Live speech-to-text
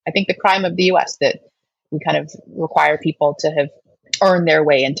I think, the crime of the US that we kind of require people to have earned their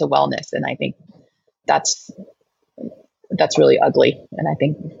way into wellness. And I think that's really ugly. And I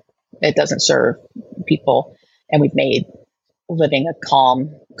think it doesn't serve people. And we've made living a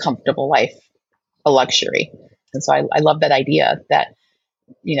calm, comfortable life a luxury. And so I love that idea that,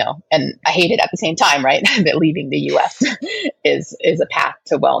 and I hate it at the same time, right? That leaving the US is a path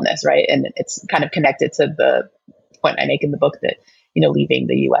to wellness, right? And it's kind of connected to the point I make in the book that, leaving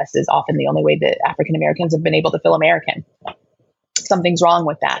the US is often the only way that African Americans have been able to feel American. Something's wrong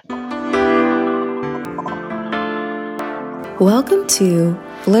with that. Welcome to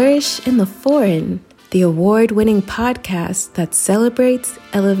Flourish in the Foreign, the award-winning podcast that celebrates,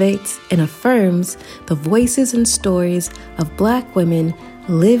 elevates, and affirms the voices and stories of Black women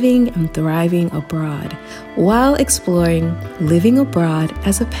living and thriving abroad, while exploring living abroad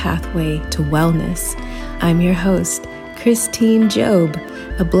as a pathway to wellness. I'm your host, Christine Job,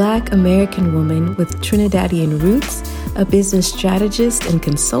 a Black American woman with Trinidadian roots, a business strategist and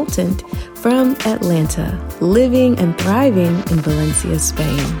consultant from Atlanta, living and thriving in Valencia,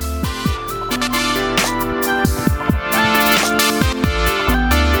 Spain.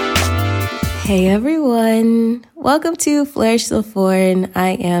 Hey everyone, welcome to Flourish the Foreign. I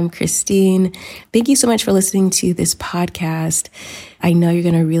am Christine. Thank you so much for listening to this podcast. I know you're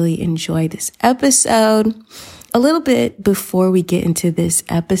going to really enjoy this episode. A little bit before we get into this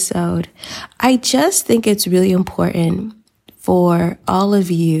episode, I just think it's really important for all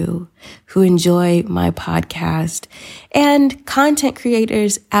of you who enjoy my podcast and content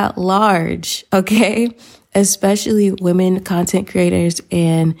creators at large, okay? Especially women content creators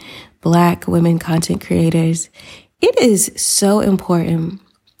and Black women content creators. It is so important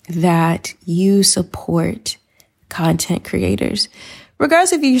that you support content creators,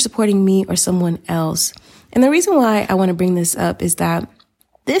 regardless if you're supporting me or someone else. And the reason why I want to bring this up is that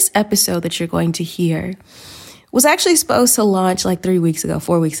this episode that you're going to hear was actually supposed to launch like 4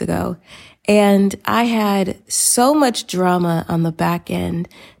 weeks ago. And I had so much drama on the back end,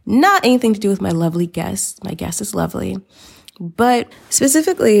 not anything to do with my lovely guest. My guest is lovely. But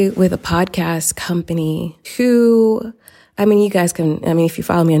specifically with a podcast company who, if you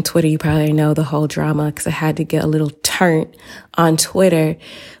follow me on Twitter, you probably know the whole drama because I had to get a little turnt on Twitter.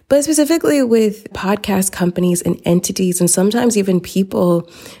 But specifically with podcast companies and entities, and sometimes even people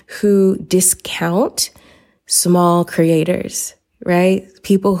who discount small creators, right?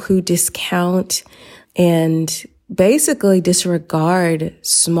 People who discount and basically disregard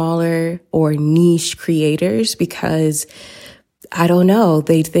smaller or niche creators because, I don't know,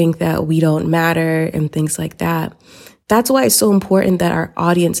 they think that we don't matter and things like that. That's why it's so important that our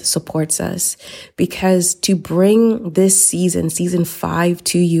audience supports us, because to bring this season 5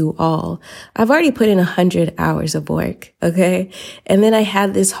 to you all, I've already put in 100 hours of work. Okay. And then I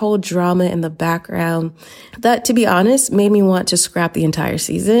had this whole drama in the background that, to be honest, made me want to scrap the entire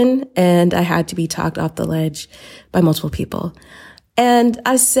season. And I had to be talked off the ledge by multiple people. And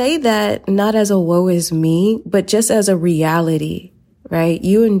I say that not as a woe is me, but just as a reality, right?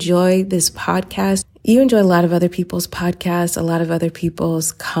 You enjoy this podcast. You enjoy a lot of other people's podcasts, a lot of other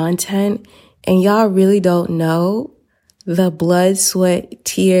people's content, and y'all really don't know the blood, sweat,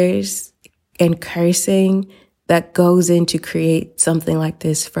 tears, and cursing that goes in to create something like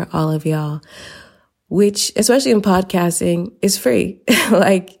this for all of y'all, which, especially in podcasting, is free.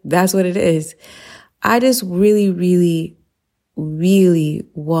 Like, that's what it is. I just really, really, really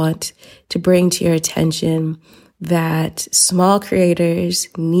want to bring to your attention that small creators,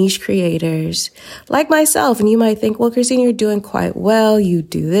 niche creators like myself, and you might think, well, Christine, you're doing quite well. You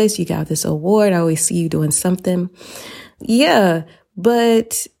do this, you got this award. I always see you doing something. Yeah,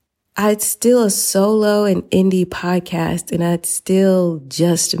 but it's still a solo and indie podcast, and it's still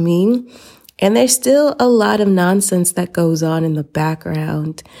just me. And there's still a lot of nonsense that goes on in the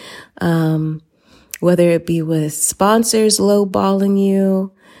background. Whether it be with sponsors lowballing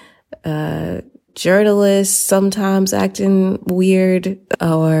you, journalists sometimes acting weird,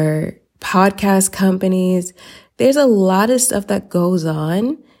 or podcast companies. There's a lot of stuff that goes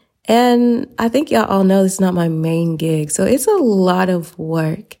on. And I think y'all all know this is not my main gig. So it's a lot of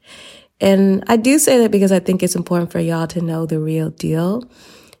work. And I do say that because I think it's important for y'all to know the real deal,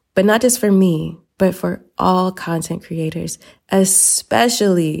 but not just for me, but for all content creators,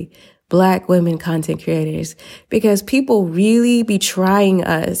 especially Black women content creators, because people really be trying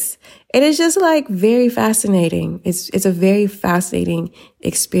us. And it's just like very fascinating. It's a very fascinating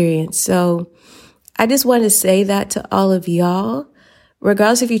experience. So I just want to say that to all of y'all,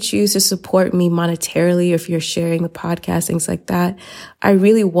 regardless if you choose to support me monetarily or if you're sharing the podcast, things like that. I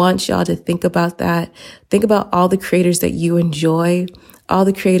really want y'all to think about that. Think about all the creators that you enjoy, all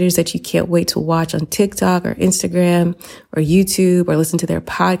the creators that you can't wait to watch on TikTok or Instagram or YouTube or listen to their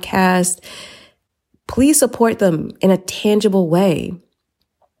podcast. Please support them in a tangible way.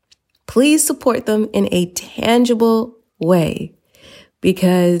 Please support them in a tangible way,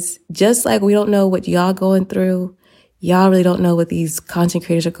 because just like we don't know what y'all going through, y'all really don't know what these content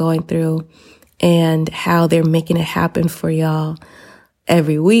creators are going through and how they're making it happen for y'all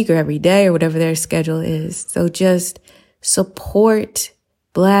every week or every day or whatever their schedule is. So just support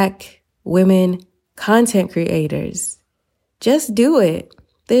Black women content creators. Just do it.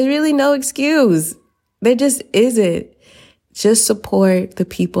 There's really no excuse. There just isn't. Just support the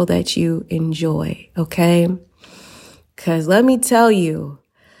people that you enjoy, okay? Because let me tell you,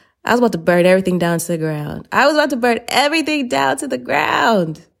 I was about to burn everything down to the ground. I was about to burn everything down to the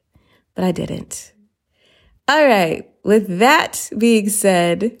ground, but I didn't. All right. With that being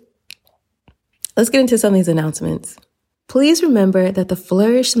said, let's get into some of these announcements. Please remember that the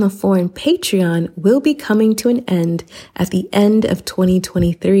Flourish in the Foreign Patreon will be coming to an end at the end of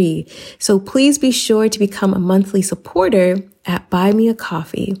 2023. So please be sure to become a monthly supporter at Buy Me a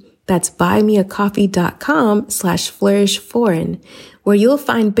Coffee. That's buymeacoffee.com/flourishforeign, where you'll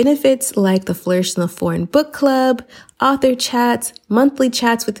find benefits like the Flourish in the Foreign book club, author chats, monthly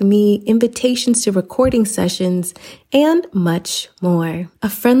chats with me, invitations to recording sessions, and much more. A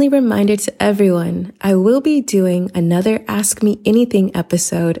friendly reminder to everyone, I will be doing another Ask Me Anything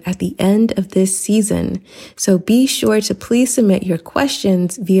episode at the end of this season, so be sure to please submit your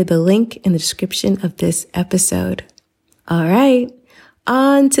questions via the link in the description of this episode. All right.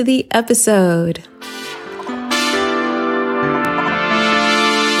 On to the episode.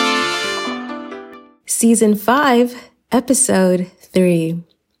 Season 5, Episode 3.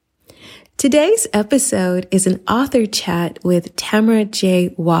 Today's episode is an author chat with Tamara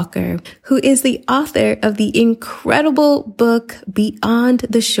J. Walker, who is the author of the incredible book Beyond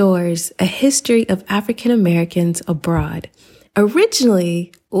the Shores, A History of African Americans Abroad.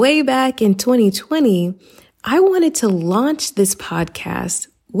 Originally, way back in 2020, I wanted to launch this podcast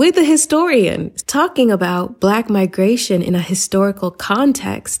with a historian talking about Black migration in a historical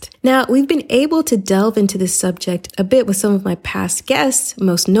context. Now, we've been able to delve into this subject a bit with some of my past guests,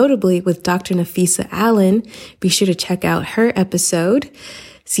 most notably with Dr. Nafisa Allen. Be sure to check out her episode,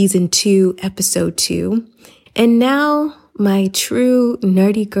 Season 2, Episode 2. And now my true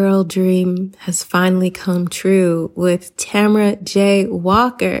nerdy girl dream has finally come true with Tamara J.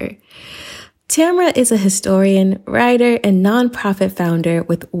 Walker. Tamara is a historian, writer, and nonprofit founder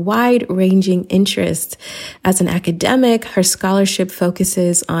with wide-ranging interests. As an academic, her scholarship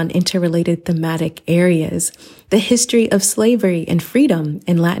focuses on interrelated thematic areas: the history of slavery and freedom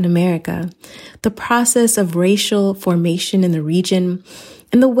in Latin America, the process of racial formation in the region,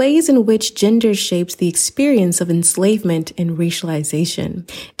 and the ways in which gender shapes the experience of enslavement and racialization.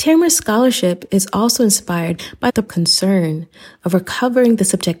 Tamara's scholarship is also inspired by the concern of recovering the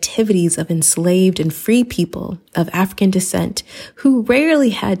subjectivities of enslaved and free people of African descent who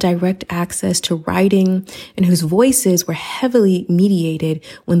rarely had direct access to writing and whose voices were heavily mediated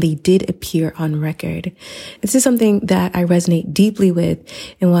when they did appear on record. This is something that I resonate deeply with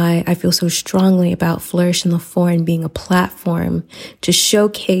and why I feel so strongly about Flourish in the Foreign being a platform to showcase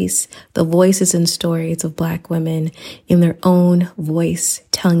the voices and stories of Black women in their own voice,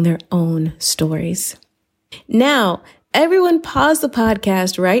 telling their own stories. Now, everyone pause the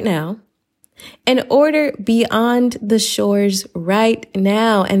podcast right now and order Beyond the Shores right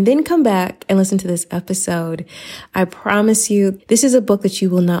now, and then come back and listen to this episode. I promise you, this is a book that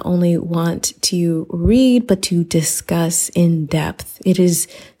you will not only want to read, but to discuss in depth. It is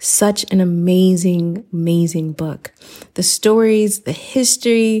such an amazing, amazing book. The stories, the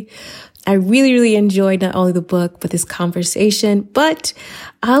history, I really, really enjoyed not only the book, but this conversation, but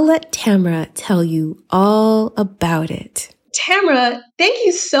I'll let Tamara tell you all about it. Tamara, thank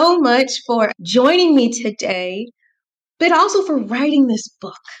you so much for joining me today, but also for writing this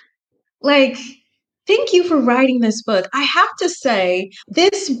book. Thank you for writing this book. I have to say,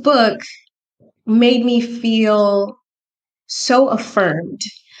 this book made me feel so affirmed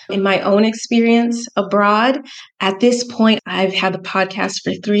in my own experience abroad. At this point, I've had the podcast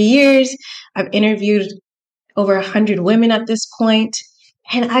for 3 years. I've interviewed over 100 women at this point,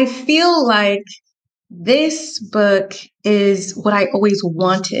 and I feel like this book is what I always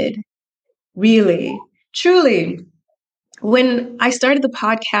wanted, really, truly. When I started the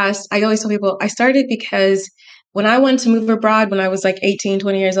podcast, I always tell people I started because when I wanted to move abroad when I was like 18,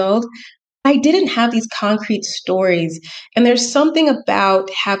 20 years old, I didn't have these concrete stories. And there's something about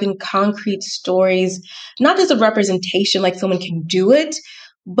having concrete stories, not just a representation like someone can do it,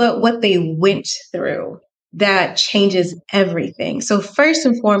 but what they went through. that changes everything. So first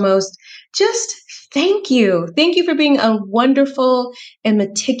and foremost, just thank you. Thank you for being a wonderful and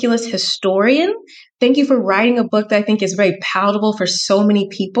meticulous historian. Thank you for writing a book that I think is very palatable for so many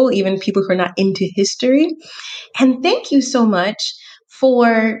people, even people who are not into history. And thank you so much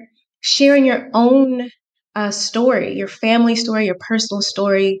for sharing your own story, your family story, your personal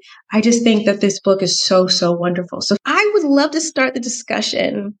story. I just think that this book is so, so wonderful. So I would love to start the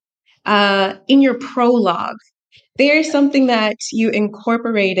discussion in your prologue. There's something that you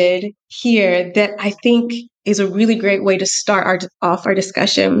incorporated here that I think is a really great way to start off our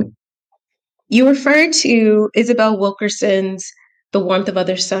discussion. You referred to Isabel Wilkerson's The Warmth of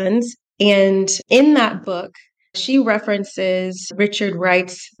Other Suns. And in that book, she references Richard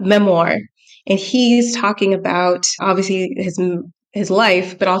Wright's memoir. And he's talking about obviously his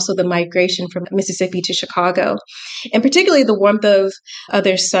life, but also the migration from Mississippi to Chicago. And particularly The Warmth of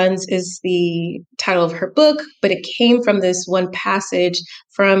Other Suns is the title of her book, but it came from this one passage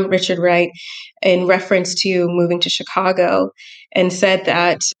from Richard Wright in reference to moving to Chicago, and said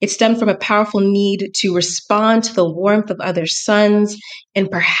that it stemmed from a powerful need to respond to the warmth of other suns and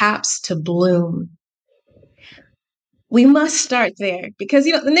perhaps to bloom. We must start there because,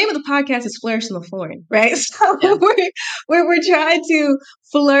 the name of the podcast is Flourish in the Foreign, right? So yeah. we're trying to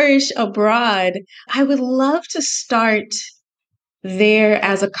flourish abroad. I would love to start there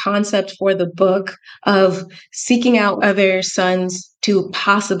as a concept for the book of seeking out other suns to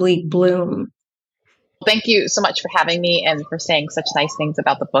possibly bloom. Thank you so much for having me and for saying such nice things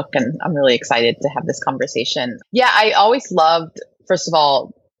about the book. And I'm really excited to have this conversation. Yeah, I always loved, first of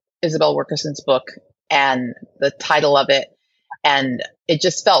all, Isabel Wilkerson's book and the title of it. And it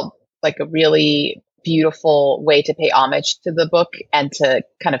just felt like a really beautiful way to pay homage to the book and to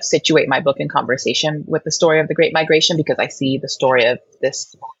kind of situate my book in conversation with the story of the Great Migration, because I see the story of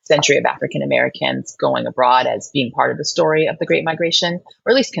this century of African Americans going abroad as being part of the story of the Great Migration,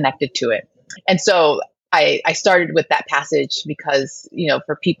 or at least connected to it. And so I started with that passage because,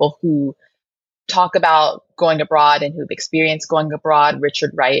 for people who talk about going abroad and who've experienced going abroad,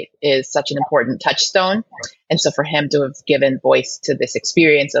 Richard Wright is such an important touchstone. And so for him to have given voice to this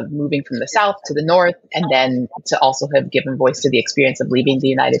experience of moving from the South to the North, and then to also have given voice to the experience of leaving the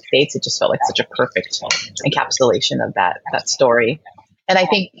United States, it just felt like such a perfect encapsulation of that story. And I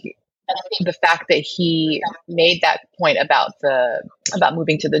think the fact that he made that point about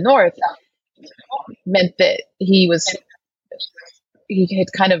moving to the North meant that he had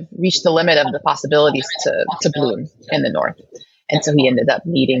kind of reached the limit of the possibilities to bloom in the North. And so he ended up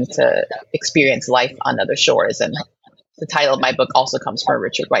needing to experience life on other shores. And the title of my book also comes from a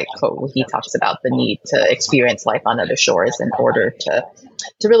Richard Wright quote, where he talks about the need to experience life on other shores in order to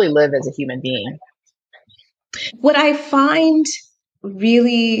really live as a human being. What I find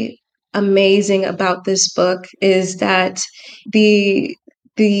really amazing about this book is that the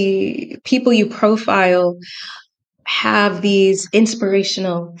people you profile have these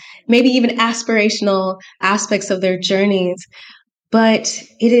inspirational, maybe even aspirational aspects of their journeys, but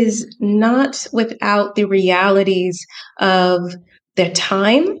it is not without the realities of their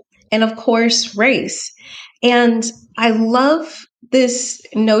time and, of course, race. And I love this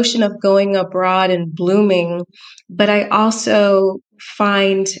notion of going abroad and blooming, but I also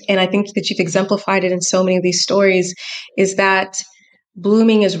find, and I think that you've exemplified it in so many of these stories, is that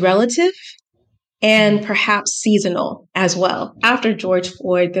blooming is relative and perhaps seasonal as well. After George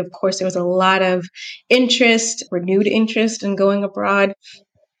Floyd, of course, there was a lot of renewed interest in going abroad,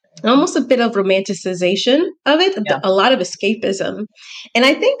 and almost a bit of romanticization of it, a lot of escapism. And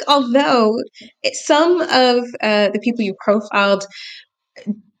I think although some of the people you profiled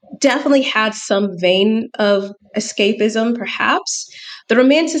definitely had some vein of escapism, perhaps, the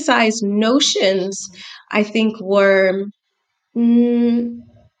romanticized notions, I think, were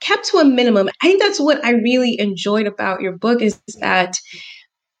kept to a minimum. I think that's what I really enjoyed about your book, is that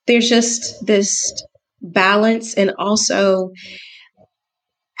there's just this balance, and also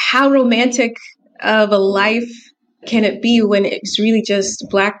how romantic of a life can it be when it's really just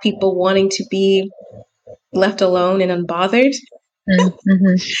Black people wanting to be left alone and unbothered.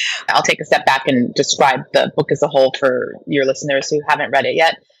 Mm-hmm. I'll take a step back and describe the book as a whole for your listeners who haven't read it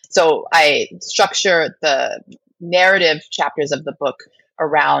yet. So I structure the narrative chapters of the book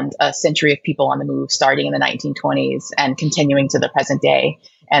around a century of people on the move, starting in the 1920s and continuing to the present day.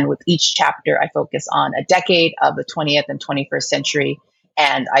 And with each chapter, I focus on a decade of the 20th and 21st century,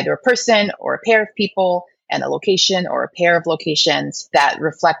 and either a person or a pair of people, and a location or a pair of locations that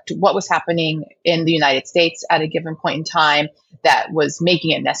reflect what was happening in the United States at a given point in time that was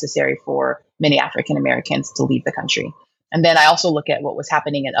making it necessary for many African Americans to leave the country. And then I also look at what was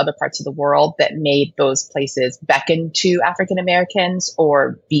happening in other parts of the world that made those places beckon to African Americans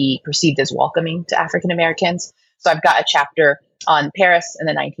or be perceived as welcoming to African Americans. So I've got a chapter on Paris in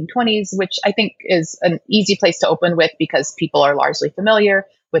the 1920s, which I think is an easy place to open with because people are largely familiar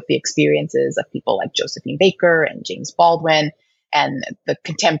with the experiences of people like Josephine Baker and James Baldwin and the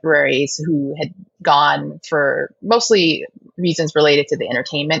contemporaries who had gone for mostly reasons related to the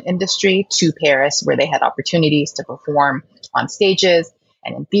entertainment industry to Paris, where they had opportunities to perform on stages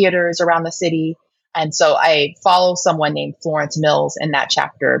and in theaters around the city. And so I follow someone named Florence Mills in that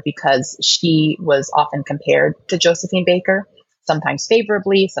chapter because she was often compared to Josephine Baker, sometimes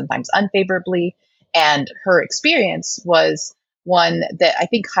favorably, sometimes unfavorably. And her experience was one that I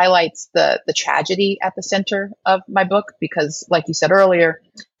think highlights the tragedy at the center of my book, because like you said earlier,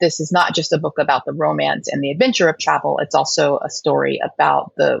 this is not just a book about the romance and the adventure of travel. It's also a story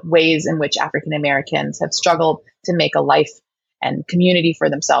about the ways in which African Americans have struggled to make a life and community for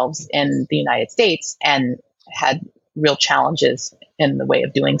themselves in the United States and had real challenges in the way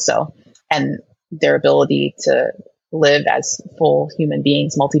of doing so. And their ability to live as full human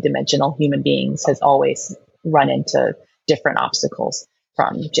beings, multidimensional human beings, has always run into different obstacles,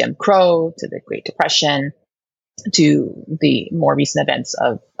 from Jim Crow to the Great Depression to the more recent events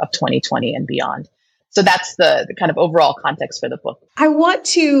of 2020 and beyond. So that's the kind of overall context for the book. I want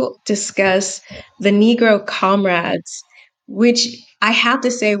to discuss the Negro comrades, which I have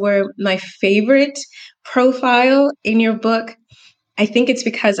to say were my favorite profile in your book. I think it's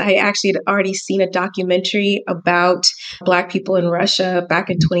because I actually had already seen a documentary about Black people in Russia back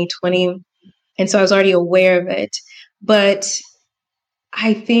in 2020. And so I was already aware of it. But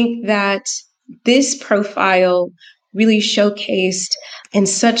I think that this profile really showcased in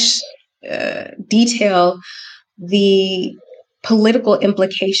such detail the political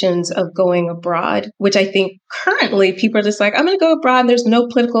implications of going abroad, which I think currently people are just like, I'm going to go abroad and there's no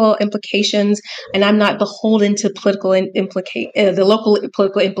political implications and I'm not beholden to the local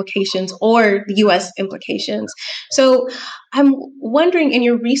political implications or the US implications. So I'm wondering, in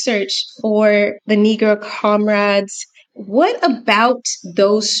your research for the Negro Comrades, what about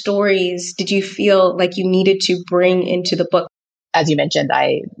those stories did you feel like you needed to bring into the book? As you mentioned,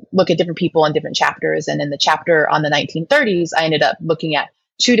 I look at different people in different chapters. And in the chapter on the 1930s, I ended up looking at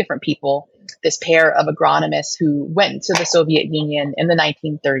two different people, this pair of agronomists who went to the Soviet Union in the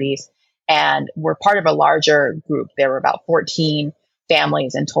 1930s and were part of a larger group. There were about 14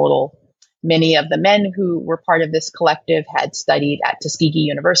 families in total. Many of the men who were part of this collective had studied at Tuskegee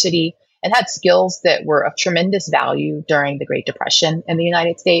University and had skills that were of tremendous value during the Great Depression in the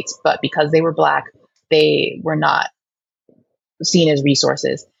United States. But because they were Black, they were not seen as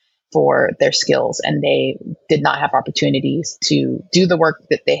resources for their skills, and they did not have opportunities to do the work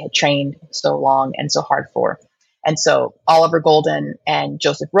that they had trained so long and so hard for. And so Oliver Golden and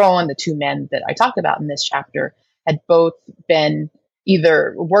Joseph Rowan, the two men that I talked about in this chapter, had both been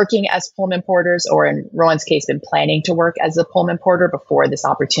either working as Pullman porters or, in Rowan's case, been planning to work as a Pullman porter before this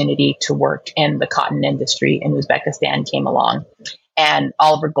opportunity to work in the cotton industry in Uzbekistan came along. And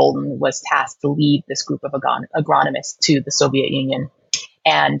Oliver Golden was tasked to lead this group of agronomists to the Soviet Union.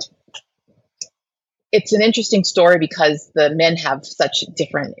 And it's an interesting story because the men have such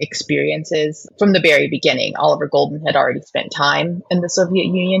different experiences from the very beginning. Oliver Golden had already spent time in the Soviet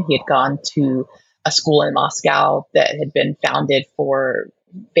Union. He had gone to a school in Moscow that had been founded for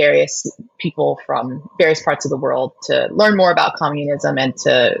various people from various parts of the world to learn more about communism and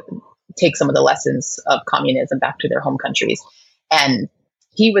to take some of the lessons of communism back to their home countries. And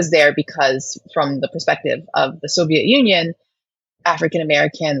he was there because, from the perspective of the Soviet Union, African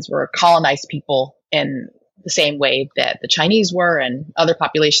Americans were colonized people in the same way that the Chinese were and other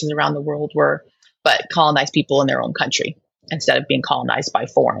populations around the world were, but colonized people in their own country instead of being colonized by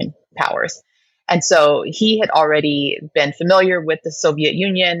foreign powers. And so he had already been familiar with the Soviet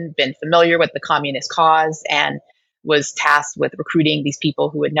Union, been familiar with the communist cause, and was tasked with recruiting these people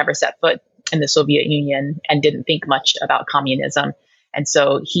who had never set foot in the Soviet Union and didn't think much about communism. And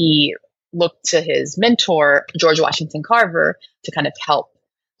so he looked to his mentor, George Washington Carver, to kind of help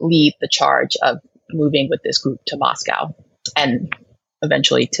lead the charge of moving with this group to Moscow and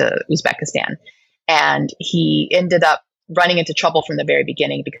eventually to Uzbekistan. And he ended up running into trouble from the very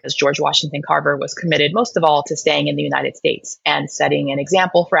beginning because George Washington Carver was committed most of all to staying in the United States and setting an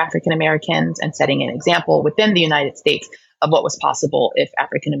example for African Americans and setting an example within the United States of what was possible if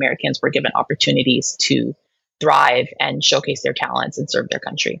African Americans were given opportunities to thrive and showcase their talents and serve their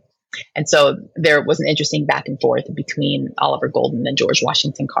country. And so there was an interesting back and forth between Oliver Golden and George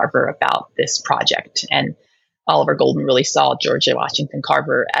Washington Carver about this project. And Oliver Golden really saw George Washington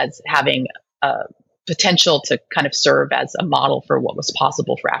Carver as having a potential to kind of serve as a model for what was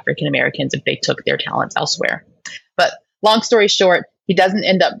possible for African Americans if they took their talents elsewhere. But long story short, he doesn't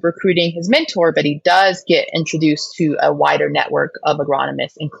end up recruiting his mentor, but he does get introduced to a wider network of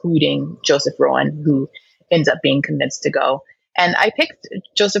agronomists, including Joseph Rowan, who ends up being convinced to go. And I picked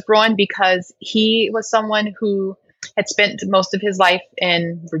Joseph Rowan because he was someone who had spent most of his life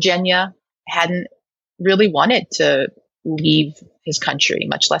in Virginia, hadn't really wanted to leave his country,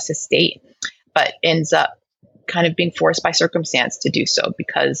 much less his state, but ends up kind of being forced by circumstance to do so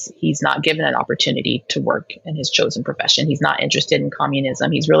because he's not given an opportunity to work in his chosen profession. He's not interested in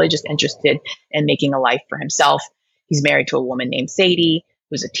communism. He's really just interested in making a life for himself. He's married to a woman named Sadie,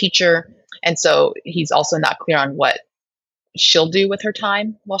 who's a teacher. And so he's also not clear on what she'll do with her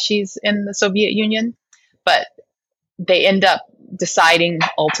time while she's in the Soviet Union. But they end up deciding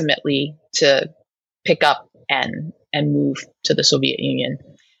ultimately to pick up and move to the Soviet Union.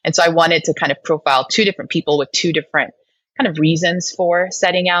 And so I wanted to kind of profile two different people with two different kind of reasons for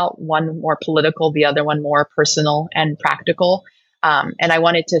setting out, one more political, the other one more personal and practical. And I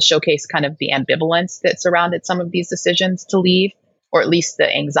wanted to showcase kind of the ambivalence that surrounded some of these decisions to leave, or at least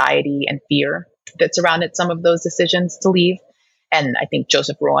the anxiety and fear that surrounded some of those decisions to leave. And I think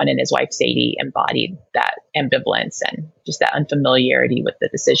Joseph Rowan and his wife Sadie embodied that ambivalence and just that unfamiliarity with the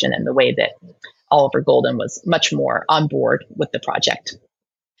decision, and the way that Oliver Golden was much more on board with the project.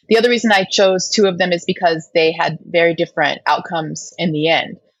 The other reason I chose two of them is because they had very different outcomes in the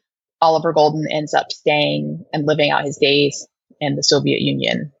end. Oliver Golden ends up staying and living out his days in the Soviet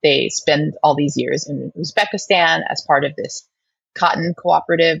Union. They spend all these years in Uzbekistan as part of this cotton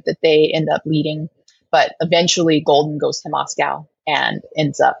cooperative that they end up leading. But eventually Golden goes to Moscow and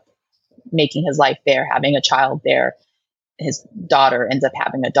ends up making his life there, having a child there. His daughter ends up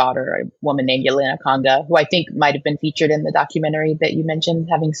having a daughter, a woman named Yelena Konga, who I think might have been featured in the documentary that you mentioned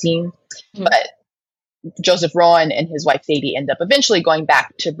having seen. Mm-hmm. But Joseph Rowan and his wife Sadie end up eventually going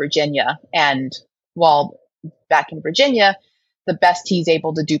back to Virginia. And while back in Virginia, the best he's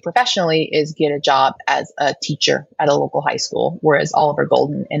able to do professionally is get a job as a teacher at a local high school, whereas Oliver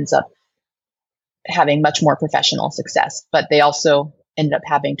Golden ends up having much more professional success. But they also end up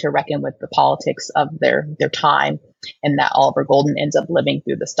having to reckon with the politics of their time, and that Oliver Golden ends up living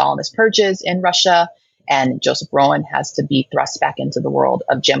through the Stalinist purges in Russia, and Joseph Rowan has to be thrust back into the world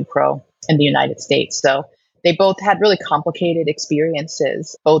of Jim Crow in the United States. So they both had really complicated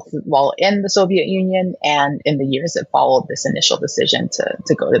experiences, both while in the Soviet Union and in the years that followed this initial decision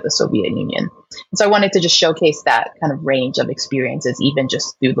to go to the Soviet Union. And so I wanted to just showcase that kind of range of experiences, even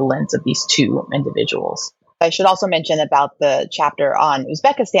just through the lens of these two individuals. I should also mention about the chapter on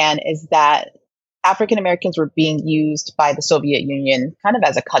Uzbekistan is that African Americans were being used by the Soviet Union kind of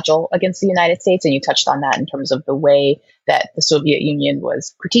as a cudgel against the United States. And you touched on that in terms of the way that the Soviet Union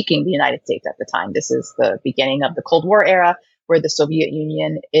was critiquing the United States at the time. This is the beginning of the Cold War era, where the Soviet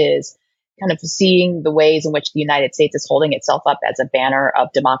Union is kind of seeing the ways in which the United States is holding itself up as a banner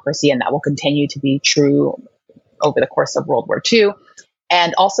of democracy. And that will continue to be true over the course of World War II.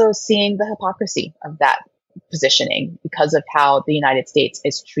 And also seeing the hypocrisy of that positioning because of how the United States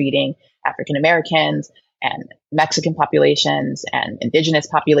is treating African Americans and Mexican populations and indigenous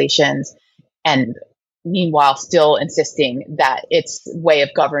populations, and meanwhile still insisting that its way of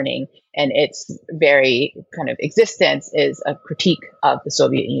governing and its very kind of existence is a critique of the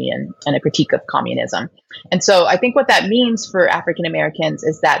Soviet Union and a critique of communism. And so I think what that means for African Americans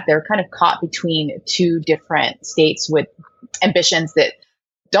is that they're kind of caught between two different states with ambitions that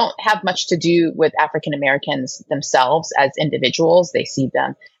don't have much to do with African Americans themselves as individuals. They see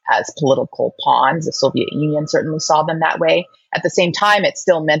them as political pawns. The Soviet Union certainly saw them that way. At the same time, it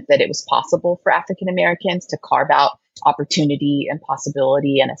still meant that it was possible for African Americans to carve out opportunity and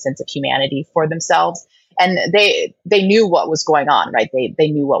possibility and a sense of humanity for themselves. And they knew what was going on, right? They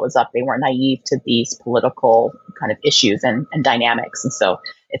knew what was up. They weren't naive to these political kind of issues and dynamics. And so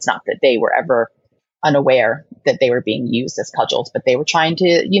it's not that they were ever unaware that they were being used as cudgels, but they were trying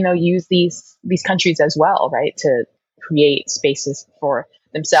to, use these countries as well, right, to create spaces for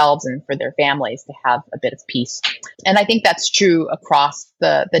themselves and for their families to have a bit of peace. And I think that's true across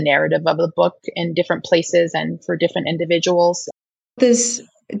the narrative of the book in different places and for different individuals. This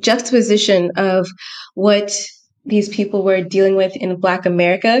juxtaposition of what these people were dealing with in Black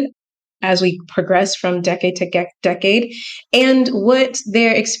America as we progress from decade to decade, and what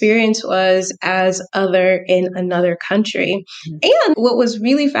their experience was as other in another country. Mm-hmm. And what was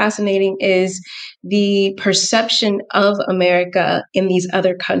really fascinating is the perception of America in these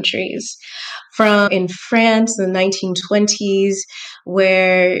other countries. From in France in the 1920s,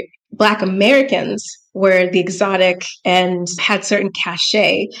 where Black Americans were the exotic and had certain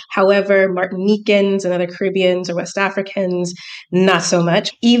cachet. However, Martinicans and other Caribbeans or West Africans, not so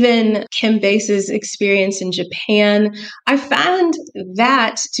much. Even Kim Base's experience in Japan, I found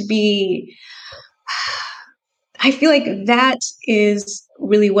that to be, I feel like that is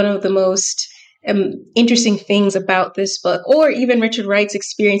really one of the most interesting things about this book, or even Richard Wright's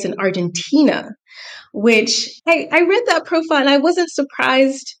experience in Argentina, which I read that profile and I wasn't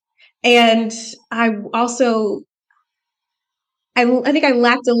surprised. And I also, I think I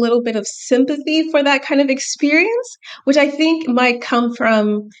lacked a little bit of sympathy for that kind of experience, which I think might come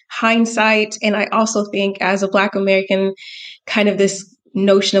from hindsight. And I also think as a Black American, kind of this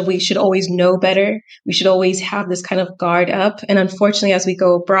notion of we should always know better. We should always have this kind of guard up. And unfortunately, as we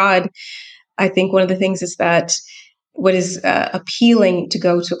go abroad, I think one of the things is that what is appealing to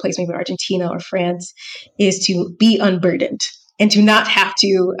go to a place maybe Argentina or France is to be unburdened and to not have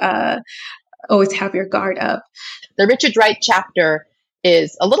to always have your guard up. The Richard Wright chapter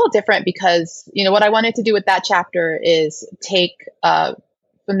is a little different because, what I wanted to do with that chapter is take a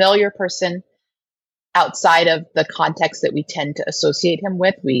familiar person outside of the context that we tend to associate him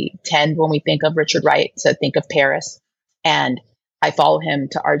with. We tend, when we think of Richard Wright, to think of Paris. And I follow him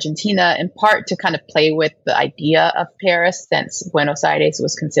to Argentina in part to kind of play with the idea of Paris, since Buenos Aires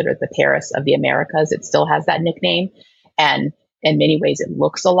was considered the Paris of the Americas. It still has that nickname. And in many ways, it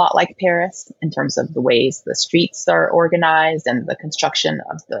looks a lot like Paris in terms of the ways the streets are organized and the construction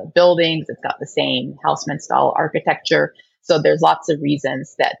of the buildings. It's got the same Haussmann style architecture. So there's lots of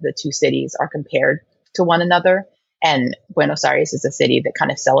reasons that the two cities are compared to one another. And Buenos Aires is a city that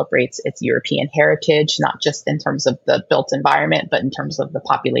kind of celebrates its European heritage, not just in terms of the built environment, but in terms of the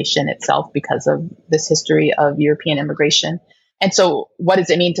population itself because of this history of European immigration. And so what does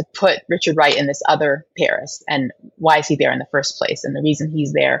it mean to put Richard Wright in this other Paris? And why is he there in the first place? And the reason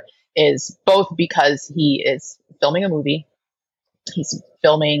he's there is both because he is filming a movie, he's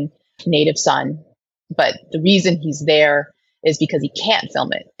filming Native Son, but the reason he's there is because he can't film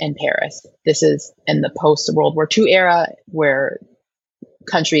it in Paris. This is in the post-World War II era where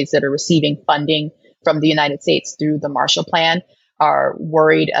countries that are receiving funding from the United States through the Marshall Plan are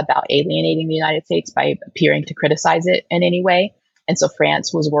worried about alienating the United States by appearing to criticize it in any way. And so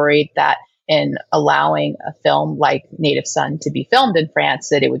France was worried that in allowing a film like Native Son to be filmed in France,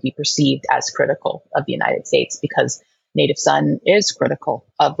 that it would be perceived as critical of the United States, because Native Son is critical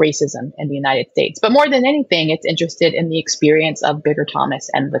of racism in the United States. But more than anything, it's interested in the experience of Bigger Thomas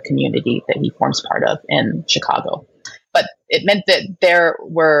and the community that he forms part of in Chicago. But it meant that there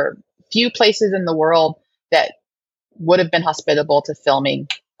were few places in the world that would have been hospitable to filming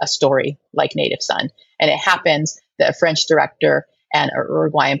a story like Native Son. And it happens that a French director and an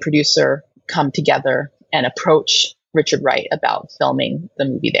Uruguayan producer come together and approach Richard Wright about filming the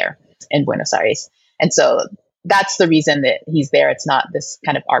movie there in Buenos Aires. And so that's the reason that he's there. It's not this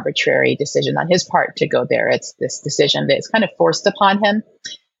kind of arbitrary decision on his part to go there. It's this decision that is kind of forced upon him.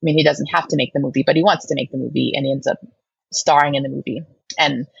 I mean, he doesn't have to make the movie, but he wants to make the movie, and he ends up starring in the movie.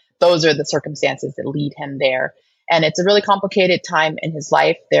 And those are the circumstances that lead him there. And it's a really complicated time in his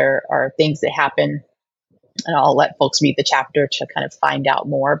life. There are things that happen, and I'll let folks read the chapter to kind of find out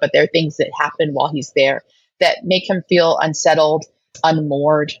more, but there are things that happen while he's there that make him feel unsettled,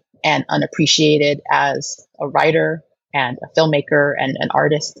 unmoored, and unappreciated as a writer and a filmmaker and an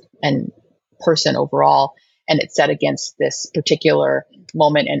artist and person overall. And it's set against this particular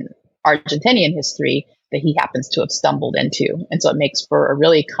moment in Argentinian history that he happens to have stumbled into. And so it makes for a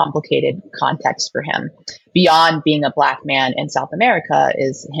really complicated context for him. Beyond being a Black man in South America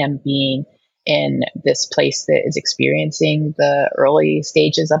is him being in this place that is experiencing the early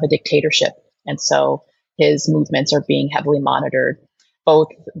stages of a dictatorship. And so his movements are being heavily monitored, both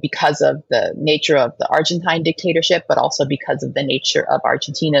because of the nature of the Argentine dictatorship, but also because of the nature of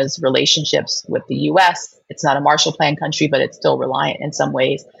Argentina's relationships with the US. It's not a Marshall Plan country, but it's still reliant in some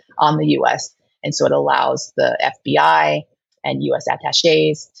ways on the US. And so it allows the FBI and US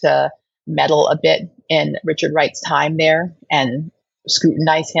attachés to meddle a bit in Richard Wright's time there and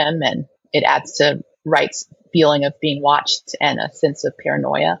scrutinize him. And it adds to Wright's feeling of being watched and a sense of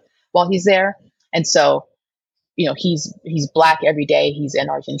paranoia while he's there. And so, he's Black every day. He's in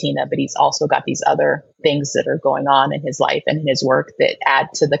Argentina, but he's also got these other things that are going on in his life and in his work that add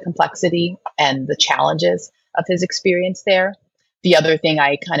to the complexity and the challenges of his experience there. The other thing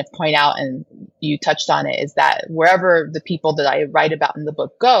I kind of point out, and you touched on it, is that wherever the people that I write about in the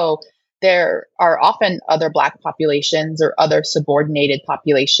book go, there are often other Black populations or other subordinated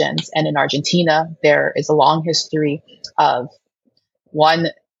populations. And in Argentina, there is a long history of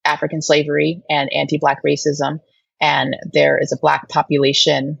African slavery and anti-Black racism. And there is a Black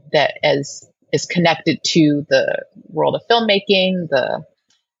population that is is connected to the world of filmmaking, the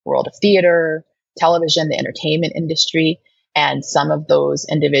world of theater, television, the entertainment industry. And some of those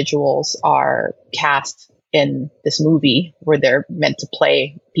individuals are cast in this movie where they're meant to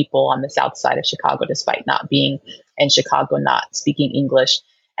play people on the south side of Chicago, despite not being in Chicago, not speaking English,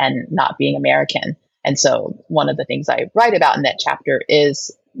 and not being American. And so one of the things I write about in that chapter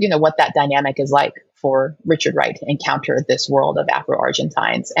is, what that dynamic is like for Richard Wright to encounter this world of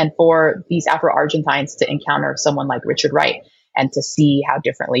Afro-Argentines, and for these Afro-Argentines to encounter someone like Richard Wright and to see how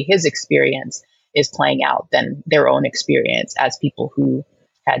differently his experience is playing out than their own experience as people who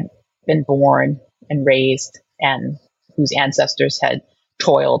had been born and raised and whose ancestors had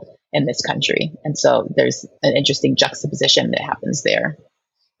toiled in this country. And so there's an interesting juxtaposition that happens there.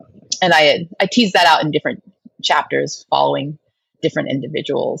 And I teased that out in different chapters following different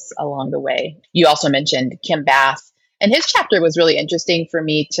individuals along the way. You also mentioned Kim Bass, and his chapter was really interesting for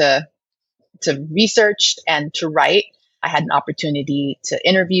me to research and to write. I had an opportunity to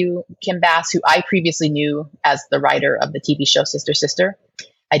interview Kim Bass, who I previously knew as the writer of the TV show Sister Sister.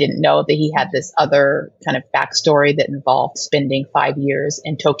 I didn't know that he had this other kind of backstory that involved spending 5 years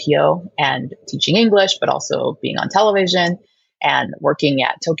in Tokyo and teaching English, but also being on television and working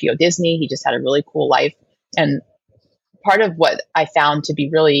at Tokyo Disney. He just had a really cool life. And part of what I found to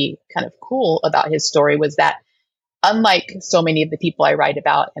be really kind of cool about his story was that, unlike so many of the people I write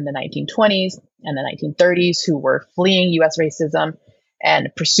about in the 1920s and the 1930s who were fleeing US racism and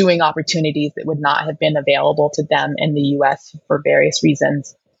pursuing opportunities that would not have been available to them in the US for various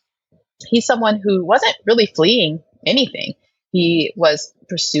reasons, he's someone who wasn't really fleeing anything. He was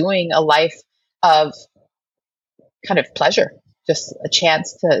pursuing a life of kind of pleasure, just a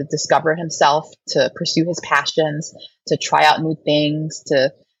chance to discover himself, to pursue his passions, to try out new things,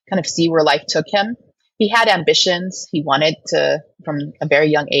 to kind of see where life took him. He had ambitions. He wanted to, from a very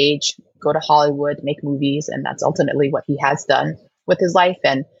young age, go to Hollywood, make movies, and that's ultimately what he has done with his life.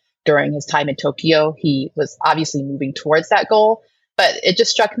 And during his time in Tokyo, he was obviously moving towards that goal. But it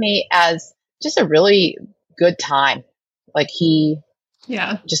just struck me as just a really good time. Like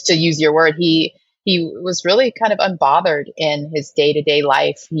just to use your word, he was really kind of unbothered in his day-to-day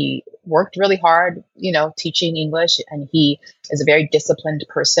life. He worked really hard, teaching English, and he is a very disciplined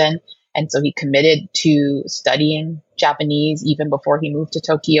person. And so he committed to studying Japanese even before he moved to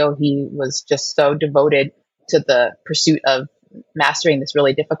Tokyo. He was just so devoted to the pursuit of mastering this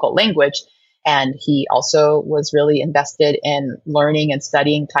really difficult language. And he also was really invested in learning and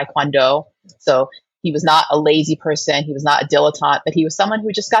studying Taekwondo. So he was not a lazy person. He was not a dilettante, but he was someone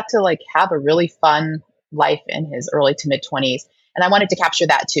who just got to have a really fun life in his early to mid 20s. And I wanted to capture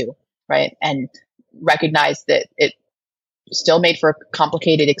that too, right? And recognize that it still made for a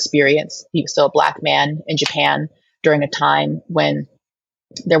complicated experience. He was still a Black man in Japan during a time when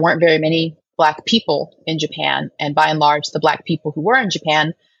there weren't very many Black people in Japan. And by and large, the Black people who were in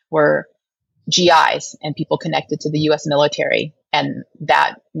Japan were GIs and people connected to the US military. And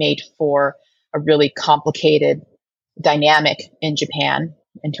that made for a really complicated dynamic in Japan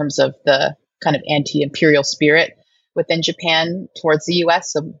in terms of the kind of anti-imperial spirit within Japan towards the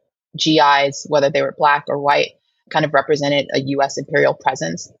US. So GIs, whether they were Black or white, kind of represented a US imperial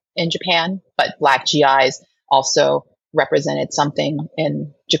presence in Japan, but Black GIs also represented something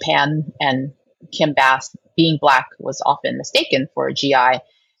in Japan. And Kim Bass, being Black, was often mistaken for a GI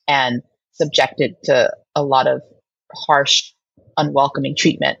and subjected to a lot of harsh, unwelcoming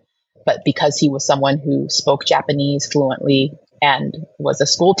treatment. But because he was someone who spoke Japanese fluently and was a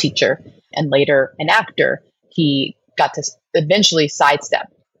school teacher and later an actor, he got to eventually sidestep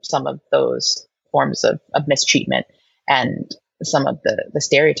some of those forms of mistreatment and some of the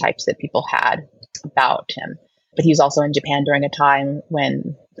stereotypes that people had about him. But he was also in Japan during a time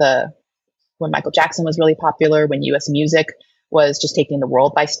when Michael Jackson was really popular, when US music was just taking the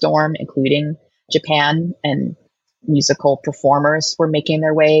world by storm, including Japan, and musical performers were making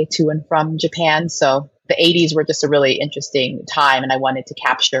their way to and from Japan. So the 80s were just a really interesting time, and I wanted to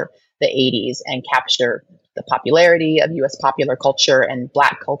capture the 80s and capture the popularity of US popular culture and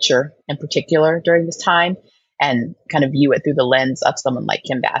Black culture in particular during this time, and kind of view it through the lens of someone like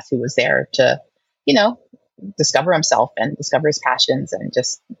Kim Bass, who was there to, discover himself and discover his passions and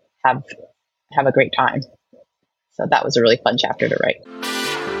just have a great time. So that was a really fun chapter to write.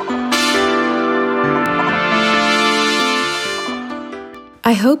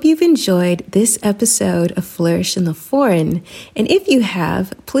 I hope you've enjoyed this episode of Flourish in the Foreign. And if you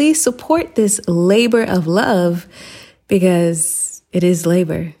have, please support this labor of love, because it is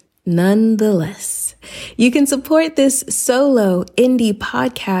labor nonetheless. You can support this solo indie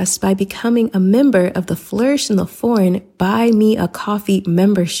podcast by becoming a member of the Flourish in the Foreign Buy Me a Coffee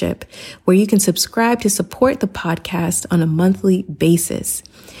membership, where you can subscribe to support the podcast on a monthly basis.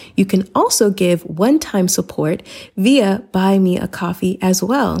 You can also give one-time support via Buy Me a Coffee as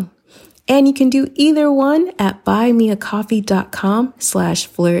well. And you can do either one at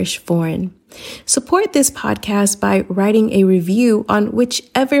buymeacoffee.com/flourishforeign. Support this podcast by writing a review on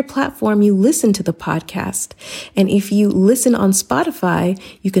whichever platform you listen to the podcast. And if you listen on Spotify,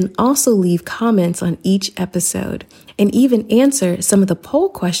 you can also leave comments on each episode and even answer some of the poll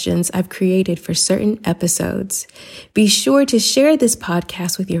questions I've created for certain episodes. Be sure to share this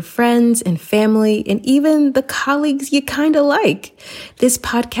podcast with your friends and family and even the colleagues you kind of like. This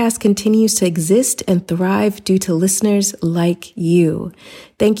podcast continues to exist and thrive due to listeners like you.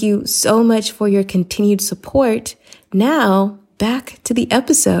 Thank you so much for your continued support. Now, back to the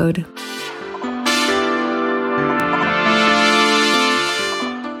episode.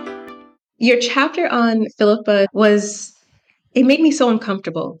 Your chapter on Philippa it made me so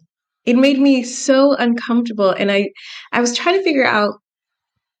uncomfortable. It made me so uncomfortable. And I was trying to figure out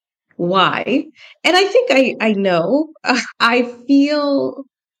why. And I think I know. I feel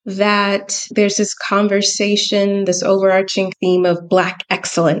that there's this conversation, this overarching theme of Black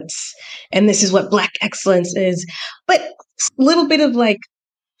excellence. And this is what Black excellence is. But a little bit of like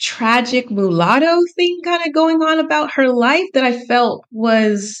tragic mulatto thing kind of going on about her life that I felt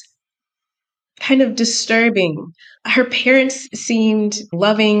was kind of disturbing. Her parents seemed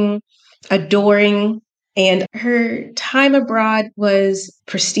loving, adoring, and her time abroad was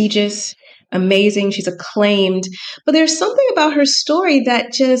prestigious, amazing. She's acclaimed. But there's something about her story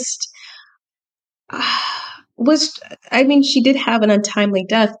that just she did have an untimely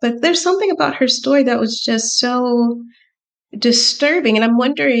death, but there's something about her story that was just so disturbing. And I'm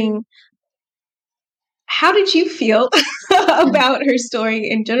wondering, how did you feel about her story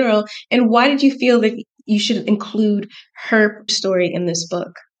in general? And why did you feel that you should include her story in this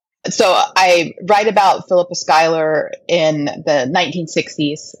book? So I write about Philippa Schuyler in the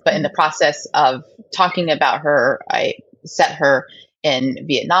 1960s, but in the process of talking about her, I set her in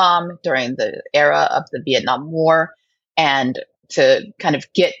Vietnam during the era of the Vietnam War. And to kind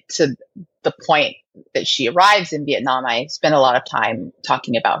of get to the point that she arrives in Vietnam, I spent a lot of time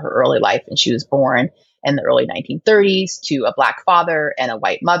talking about her early life. And she was born in the early 1930s to a Black father and a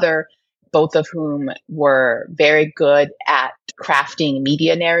white mother, both of whom were very good at crafting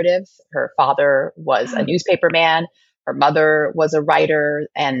media narratives. Her father was a newspaper man. Her mother was a writer,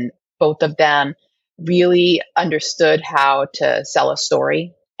 and both of them really understood how to sell a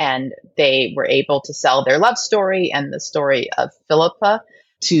story. And they were able to sell their love story and the story of Philippa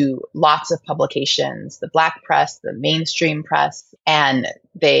to lots of publications, the Black press, the mainstream press. And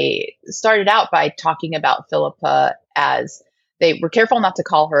they started out by talking about Philippa as, they were careful not to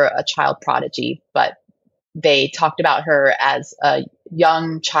call her a child prodigy, but they talked about her as a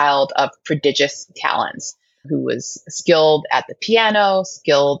young child of prodigious talents who was skilled at the piano,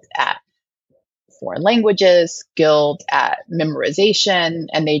 skilled at foreign languages, skilled at memorization,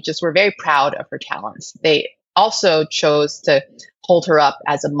 and they just were very proud of her talents. They also chose to hold her up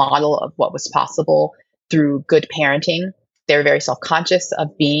as a model of what was possible through good parenting. They were very self-conscious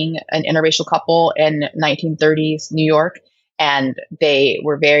of being an interracial couple in 1930s New York, and they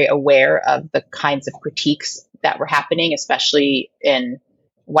were very aware of the kinds of critiques that were happening, especially in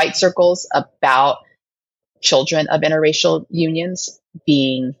white circles, about children of interracial unions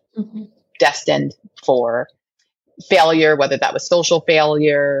being destined for failure, whether that was social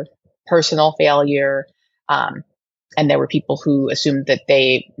failure, personal failure. And there were people who assumed that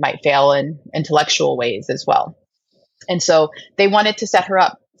they might fail in intellectual ways as well. And so they wanted to set her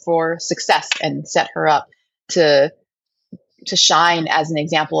up for success and set her up to shine as an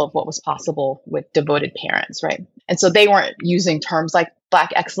example of what was possible with devoted parents, right? And so they weren't using terms like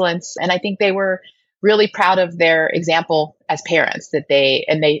Black excellence. And I think they were really proud of their example as parents, that they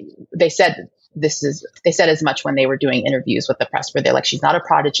said they said as much when they were doing interviews with the press, where they're like, she's not a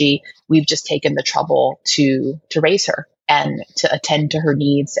prodigy. We've just taken the trouble to raise her and to attend to her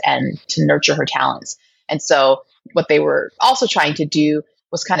needs and to nurture her talents. And so what they were also trying to do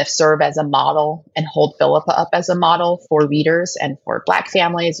was kind of serve as a model and hold Philippa up as a model for readers and for Black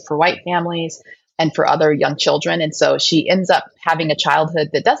families, for white families, and for other young children. And so she ends up having a childhood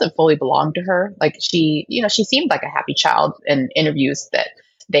that doesn't fully belong to her. Like she seemed like a happy child in interviews that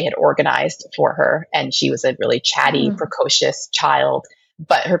they had organized for her. And she was a really chatty, precocious child.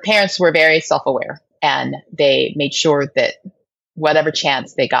 But her parents were very self-aware, and they made sure that whatever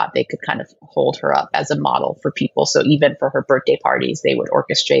chance they got, they could kind of hold her up as a model for people. So even for her birthday parties, they would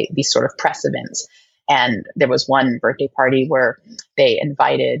orchestrate these sort of press events And there was one birthday party where they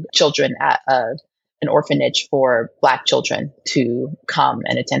invited children at an orphanage for Black children to come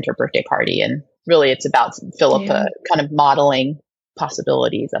and attend her birthday party. And really, it's about Philippa kind of modeling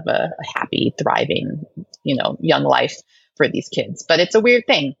possibilities of a happy, thriving, young life for these kids. But it's a weird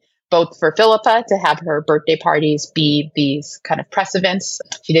thing, both for Philippa to have her birthday parties be these kind of press events.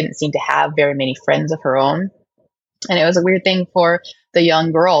 She didn't seem to have very many friends of her own. And it was a weird thing for the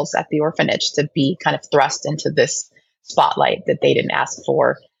young girls at the orphanage to be kind of thrust into this spotlight that they didn't ask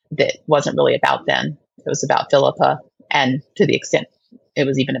for, that wasn't really about them. It was about Philippa. And to the extent it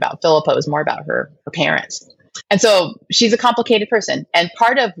was even about Philippa, it was more about her parents. And so she's a complicated person. And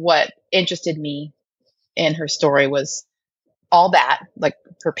part of what interested me in her story was all that, like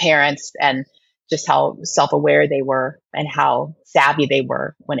her parents and just how self-aware they were and how savvy they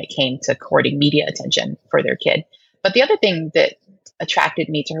were when it came to courting media attention for their kid. But the other thing that attracted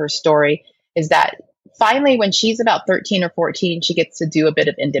me to her story is that finally, when she's about 13 or 14, she gets to do a bit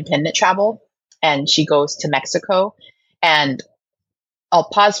of independent travel, and she goes to Mexico. And I'll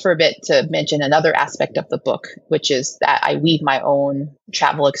pause for a bit to mention another aspect of the book, which is that I weave my own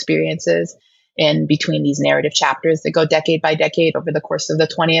travel experiences in between these narrative chapters that go decade by decade over the course of the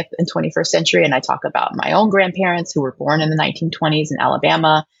 20th and 21st century. And I talk about my own grandparents who were born in the 1920s in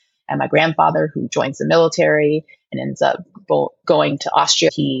Alabama, and my grandfather who joins the military and ends up going to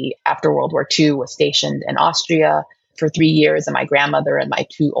Austria. He, after World War II, was stationed in Austria for 3 years, and my grandmother and my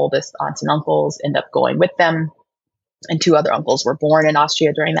two oldest aunts and uncles end up going with them. And two other uncles were born in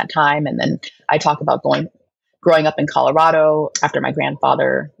Austria during that time. And then I talk about growing up in Colorado after my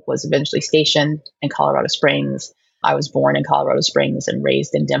grandfather was eventually stationed in Colorado Springs. I was born in Colorado Springs and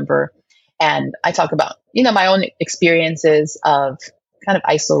raised in Denver. And I talk about, my own experiences of kind of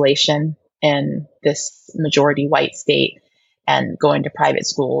isolation in this majority white state, and going to private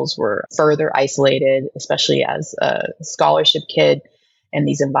schools were further isolated, especially as a scholarship kid, in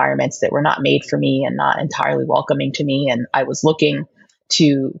these environments that were not made for me and not entirely welcoming to me. And I was looking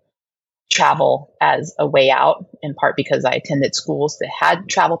to travel as a way out, in part because I attended schools that had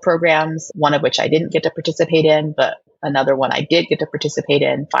travel programs, one of which I didn't get to participate in, but another one I did get to participate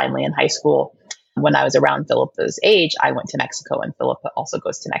in finally in high school. When I was around Philippa's age, I went to Mexico, and Philippa also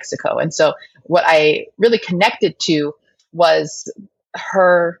goes to Mexico. And so what I really connected to was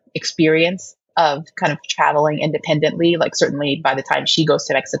her experience of kind of traveling independently. Like, certainly by the time she goes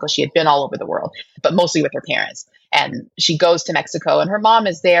to Mexico, she had been all over the world, but mostly with her parents. And she goes to Mexico and her mom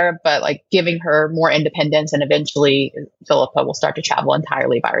is there, but like giving her more independence. And eventually Philippa will start to travel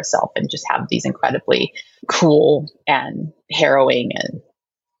entirely by herself and just have these incredibly cool and harrowing and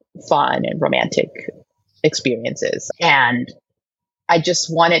fun and romantic experiences. And I just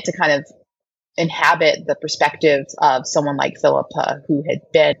wanted to kind of inhabit the perspective of someone like Philippa, who had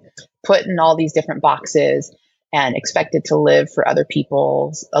been put in all these different boxes and expected to live for other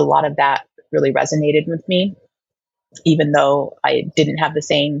people. A lot of that really resonated with me, even though I didn't have the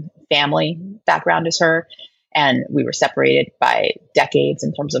same family background as her. And we were separated by decades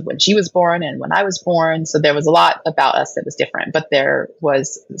in terms of when she was born and when I was born. So there was a lot about us that was different, but there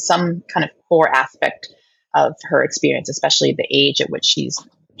was some kind of core aspect of her experience, especially the age at which she's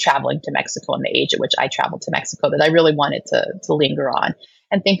traveling to Mexico and the age at which I traveled to Mexico, that I really wanted to linger on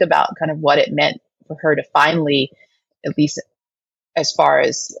and think about kind of what it meant for her to finally, at least as far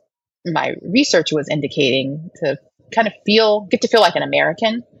as my research was indicating, to kind of get to feel like an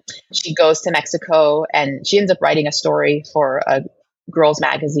American. She goes to Mexico and she ends up writing a story for a girls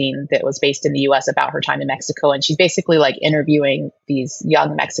magazine that was based in the US about her time in Mexico. And she's basically like interviewing these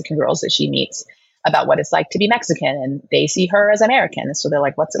young Mexican girls that she meets about what it's like to be Mexican, and they see her as American. And so they're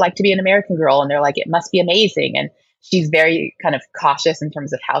like, what's it like to be an American girl? And they're like, it must be amazing. And she's very kind of cautious in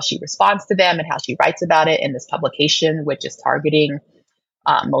terms of how she responds to them and how she writes about it in this publication, which is targeting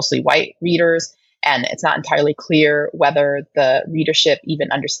mostly white readers. And it's not entirely clear whether the readership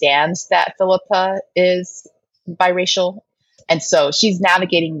even understands that Philippa is biracial. And so she's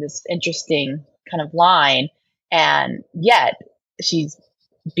navigating this interesting kind of line, and yet she's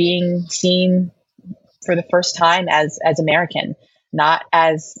being seen for the first time as American, not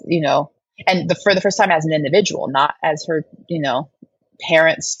as, for the first time as an individual, not as her,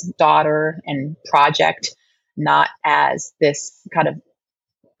 parents' daughter and project, not as this kind of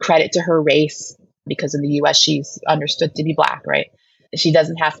credit to her race, because in the US she's understood to be Black, right? She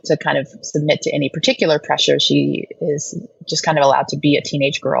doesn't have to kind of submit to any particular pressure. She is just kind of allowed to be a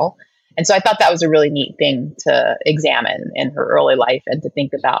teenage girl. And so I thought that was a really neat thing to examine in her early life, and to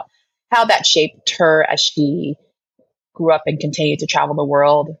think about how that shaped her as she grew up and continued to travel the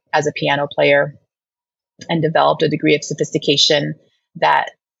world as a piano player and developed a degree of sophistication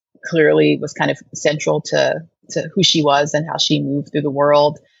that clearly was kind of central to who she was and how she moved through the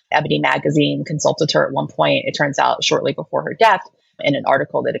world. Ebony magazine consulted her at one point, it turns out shortly before her death, in an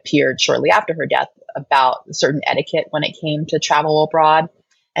article that appeared shortly after her death about certain etiquette when it came to travel abroad.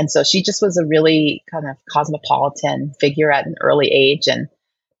 And so she just was a really kind of cosmopolitan figure at an early age. And,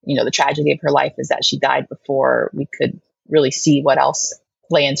 the tragedy of her life is that she died before we could really see what else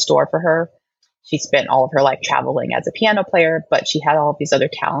lay in store for her. She spent all of her life traveling as a piano player, but she had all of these other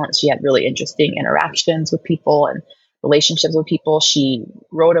talents. She had really interesting interactions with people and relationships with people. She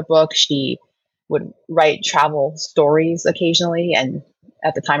wrote a book. She would write travel stories occasionally. And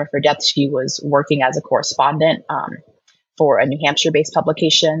at the time of her death, she was working as a correspondent for a New Hampshire-based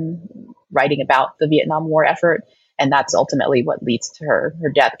publication, writing about the Vietnam War effort. And that's ultimately what leads to her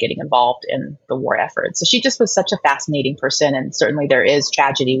death, getting involved in the war effort. So she just was such a fascinating person. And certainly there is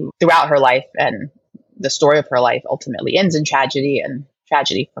tragedy throughout her life. And the story of her life ultimately ends in tragedy, and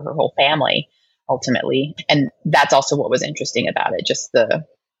tragedy for her whole family ultimately. And that's also what was interesting about it, just the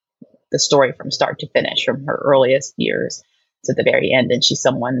story from start to finish, from her earliest years to the very end. And she's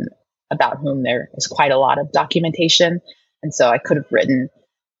someone about whom there is quite a lot of documentation. And so I could have written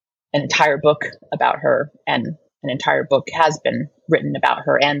an entire book about her, and an entire book has been written about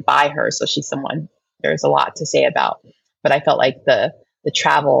her and by her. So she's someone there's a lot to say about. But I felt like the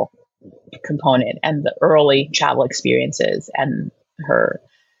travel component and the early travel experiences and her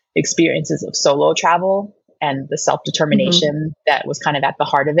experiences of solo travel and the self-determination that was kind of at the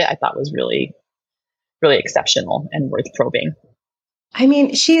heart of it, I thought was really, really exceptional and worth probing. I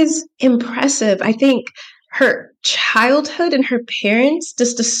mean, she's impressive. I think her childhood and her parents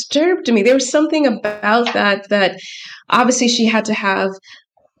just disturbed me. There was something about that obviously she had to have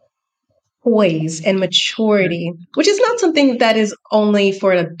poise and maturity, which is not something that is only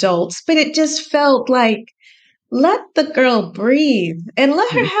for adults, but it just felt like, let the girl breathe and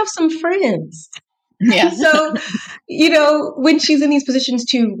let her have some friends. Yeah. So, when she's in these positions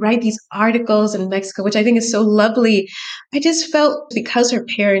to write these articles in Mexico, which I think is so lovely, I just felt because her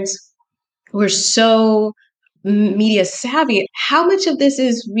parents were so media savvy, how much of this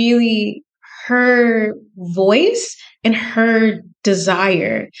is really her voice and her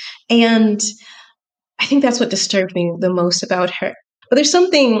desire. And I think that's what disturbed me the most about her. But there's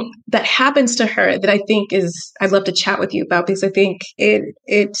something that happens to her that I think I'd love to chat with you about, because I think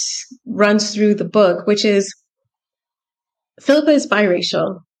it runs through the book, which is Philippa is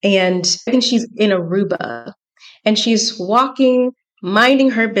biracial, and I think she's in Aruba, and she's walking, minding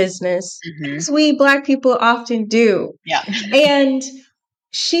her business, as we Black people often do. Yeah. And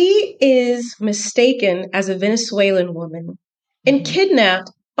she is mistaken as a Venezuelan woman and kidnapped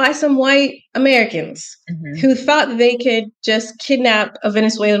by some white Americans who thought they could just kidnap a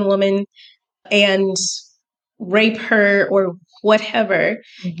Venezuelan woman and rape her or whatever.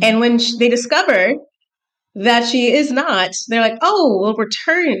 And when they discover that she is not, they're like, oh, we'll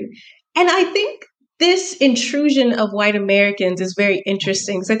return. And I think this intrusion of white Americans is very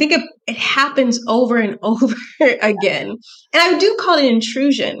interesting, because I think it happens over and over again. And I do call it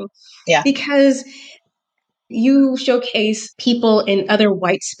intrusion because you showcase people in other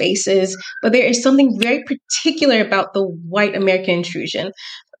white spaces, but there is something very particular about the white American intrusion.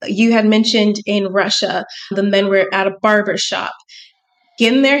 You had mentioned in Russia, the men were at a barber shop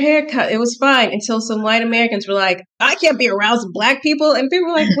getting their hair cut. It was fine until some white Americans were like, I can't be arousing Black people. And people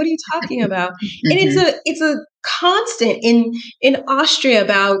were like, what are you talking about? And it's a constant in Austria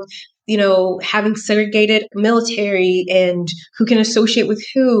about, having segregated military and who can associate with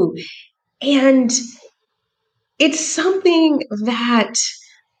who. And it's something that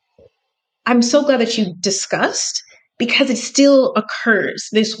I'm so glad that you discussed, because it still occurs,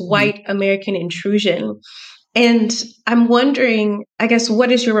 this white American intrusion. And I'm wondering, I guess,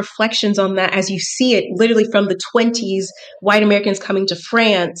 what is your reflections on that as you see it literally from the 20s, white Americans coming to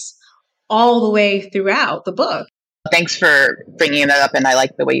France, all the way throughout the book? Thanks for bringing that up. And I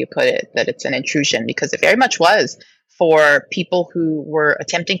like the way you put it, that it's an intrusion, because it very much was for people who were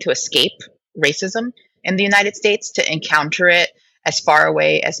attempting to escape racism in the United States to encounter it as far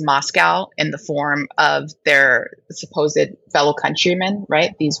away as Moscow in the form of their supposed fellow countrymen,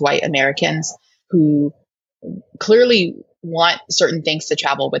 right? These white Americans who clearly want certain things to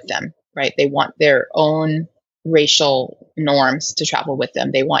travel with them, right? They want their own racial norms to travel with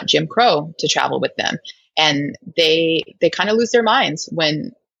them. They want Jim Crow to travel with them. And they kind of lose their minds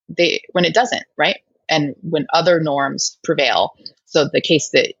when it doesn't, right? And when other norms prevail. So the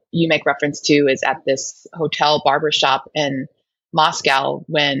case that you make reference to is at this hotel barbershop in Moscow,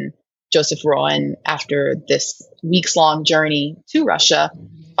 when Joseph Rowan, after this weeks-long journey to Russia,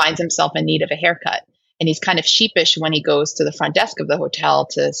 finds himself in need of a haircut. And he's kind of sheepish when he goes to the front desk of the hotel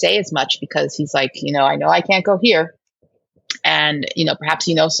to say as much, because he's like, I know I can't go here. And, perhaps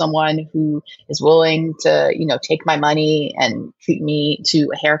someone who is willing to, take my money and treat me to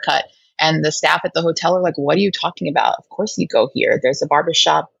a haircut. And the staff at the hotel are like, what are you talking about? Of course you go here. There's a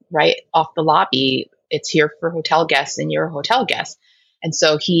barbershop right off the lobby. It's here for hotel guests, and you're a hotel guest. And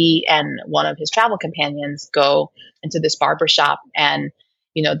so he and one of his travel companions go into this barbershop, and,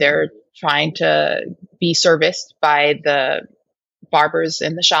 they're trying to be serviced by the barbers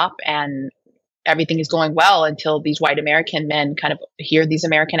in the shop, and everything is going well until these white American men kind of hear these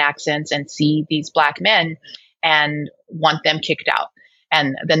American accents and see these black men and want them kicked out.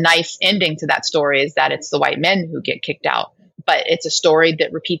 And the nice ending to that story is that it's the white men who get kicked out. But it's a story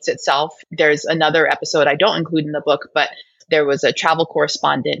that repeats itself. There's another episode I don't include in the book, but there was a travel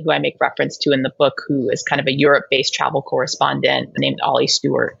correspondent who I make reference to in the book, who is kind of a Europe-based travel correspondent named Ollie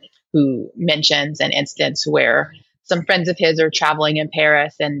Stewart, who mentions an instance where some friends of his are traveling in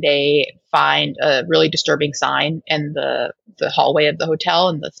Paris, and they find a really disturbing sign in the hallway of the hotel.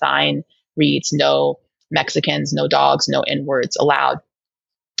 And the sign reads, "No Mexicans, no dogs, no N-words allowed."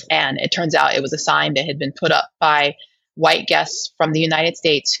 And it turns out it was a sign that had been put up by white guests from the United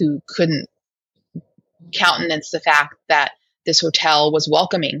States who couldn't countenance the fact that this hotel was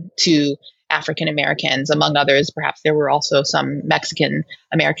welcoming to African Americans. Among others, perhaps there were also some Mexican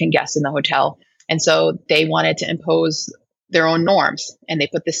American guests in the hotel. And so they wanted to impose their own norms, and they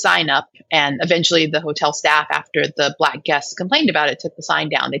put this sign up. And eventually the hotel staff, after the black guests complained about it, took the sign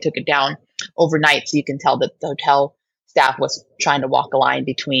down. They took it down overnight. So you can tell that the hotel staff was trying to walk a line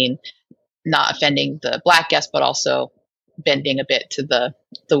between not offending the black guests, but also bending a bit to the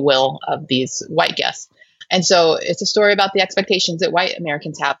will of these white guests. And so it's a story about the expectations that white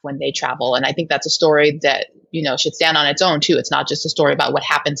Americans have when they travel. And I think that's a story that, should stand on its own too. It's not just a story about what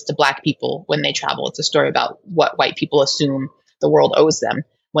happens to black people when they travel. It's a story about what white people assume the world owes them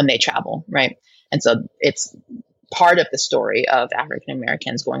when they travel, right? And so it's part of the story of African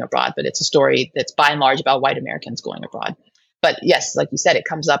Americans going abroad, but it's a story that's by and large about white Americans going abroad. But yes, like you said, it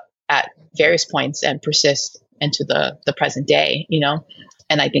comes up at various points and persists into the present day,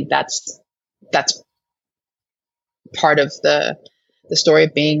 and I think that's part of the story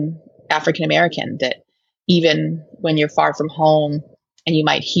of being African American, that even when you're far from home and you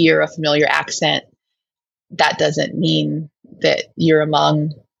might hear a familiar accent, that doesn't mean that you're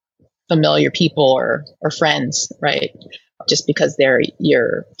among familiar people or friends, right? Just because they're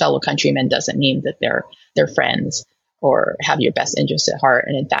your fellow countrymen doesn't mean that they're friends or have your best interests at heart.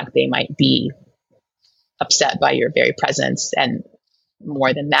 And in fact, they might be upset by your very presence, and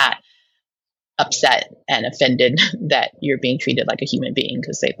more than that, upset and offended that you're being treated like a human being,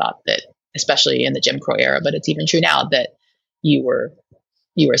 because they thought that, especially in the Jim Crow era, but it's even true now, that you were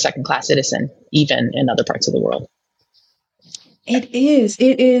a second-class citizen, even in other parts of the world. It is.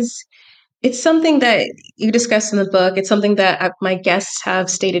 It's something that you discuss in the book. It's something that my guests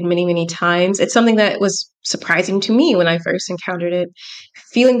have stated many, many times. It's something that was surprising to me when I first encountered it,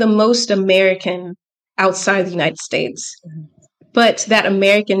 feeling the most American outside the United States. Mm-hmm. But that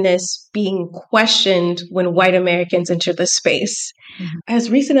Americanness being questioned when white Americans enter the space. Mm-hmm. As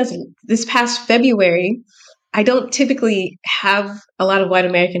recent as this past February, I don't typically have a lot of white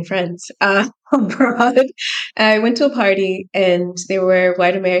American friends abroad. I went to a party and there were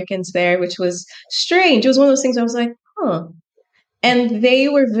white Americans there, which was strange. It was one of those things I was like, huh. And they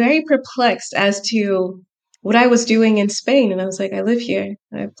were very perplexed as to what I was doing in Spain. And I was like, I live here.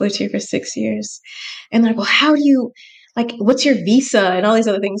 I've lived here for 6 years. And they're like, well, how do you, what's your visa and all these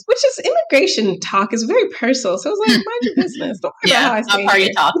other things, which is immigration talk is very personal. So I was like, mind your business. Don't worry about how I stay party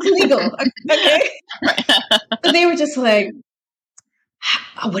talk. It's legal. Okay. Right. But they were just like,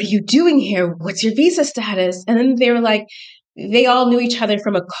 what are you doing here? What's your visa status? And then they were like, they all knew each other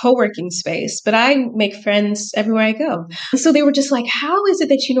from a co-working space, but I make friends everywhere I go. So they were just like, how is it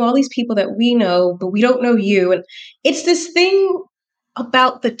that you know all these people that we know, but we don't know you? And it's this thing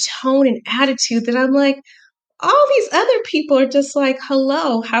about the tone and attitude that I'm like, all these other people are just like,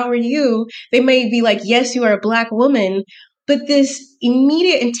 hello, how are you? They may be like, yes, you are a Black woman, but this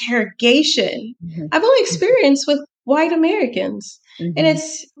immediate interrogation, mm-hmm. I've only experienced with white Americans. Mm-hmm. And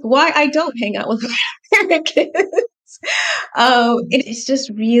it's why I don't hang out with white Americans. It's just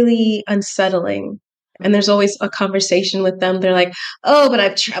really unsettling. And there's always a conversation with them. They're like, oh, but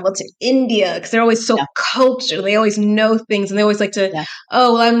I've traveled to India, because they're always so cultured. They always know things. And they always like to,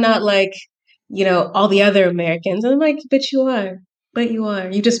 oh, well, I'm not like, all the other Americans. And I'm like, but you are. But you are.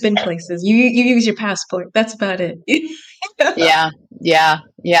 You've just been places. You use your passport. That's about it. Yeah.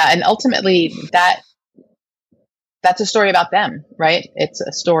 And ultimately, that's a story about them, right? It's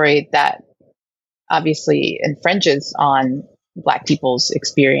a story that obviously infringes on Black people's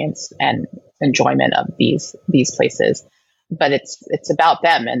experience and enjoyment of these places. But it's about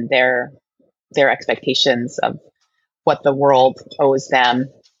them and their expectations of what the world owes them,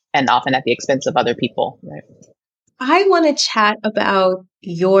 and often at the expense of other people. Right? I want to chat about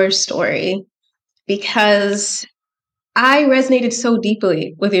your story because I resonated so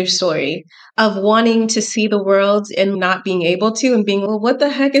deeply with your story of wanting to see the world and not being able to, and being, well, what the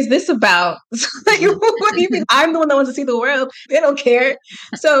heck is this about? Like, what do you mean? I'm the one that wants to see the world. They don't care.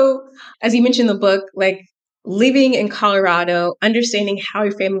 So, as you mentioned in the book, like living in Colorado, understanding how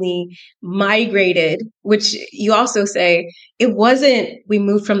your family migrated, which you also say it wasn't we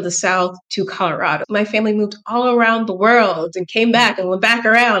moved from the South to Colorado. My family moved all around the world and came back and went back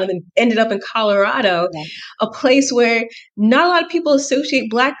around and then ended up in Colorado, Yeah. a place where not a lot of people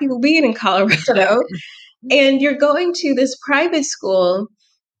associate Black people being in Colorado. And you're going to this private school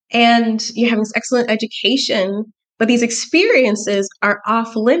and you're having this excellent education, but these experiences are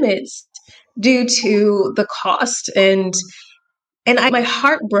off limits due to the cost. My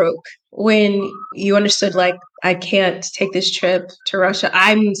heart broke when you understood, like, I can't take this trip to Russia.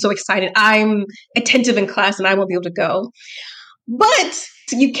 I'm so excited. I'm attentive in class and I won't be able to go. But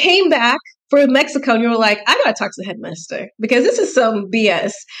you came back for Mexico and you were like, I gotta talk to the headmaster because this is some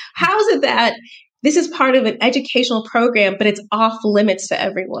BS. How is it that this is part of an educational program, but it's off limits to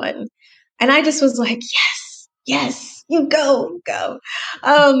everyone? And I just was like, yes, you go.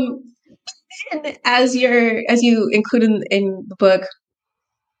 Um, and as you include in the book,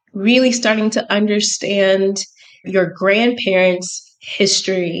 really starting to understand your grandparents'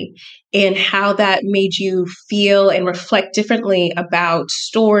 history and how that made you feel and reflect differently about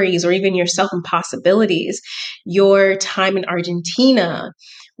stories or even yourself and possibilities. Your time in Argentina,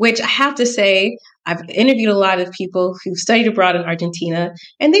 which I have to say, I've interviewed a lot of people who've studied abroad in Argentina,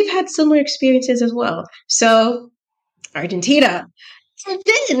 and they've had similar experiences as well. So, Argentina. And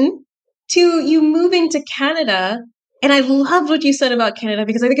then to you moving to Canada. And I loved what you said about Canada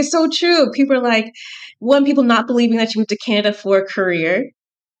because I think it's so true. People are like, one, people not believing that you moved to Canada for a career,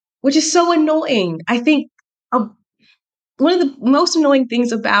 which is so annoying. I think one of the most annoying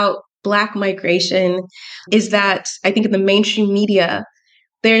things about Black migration is that I think in the mainstream media,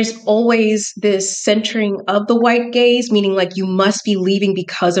 there's always this centering of the white gaze, meaning like you must be leaving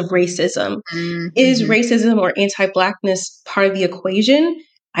because of racism. Mm-hmm. Is racism or anti-Blackness part of the equation?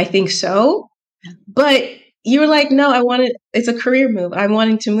 I think so. But you were like, no, it's a career move. I'm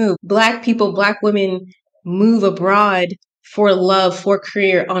wanting to move. Black people, Black women move abroad for love, for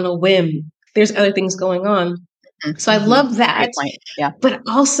career on a whim. There's other things going on. Mm-hmm. So I love that. Great point. Yeah. But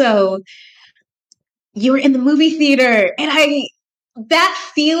also, you were in the movie theater and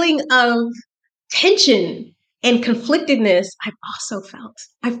that feeling of tension and conflictedness, I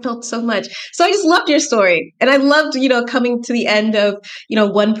felt so much. So I just loved your story. And I loved, coming to the end of,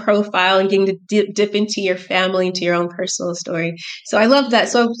 one profile and getting to dip into your family, into your own personal story. So I love that.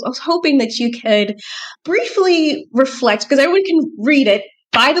 So I was hoping that you could briefly reflect, because everyone can read it.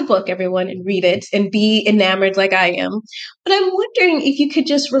 Buy the book, everyone, and read it and be enamored like I am. But I'm wondering if you could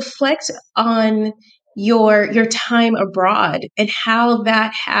just reflect on your time abroad and how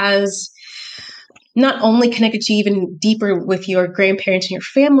that has not only connected you even deeper with your grandparents and your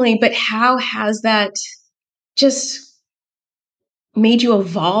family, but how has that just made you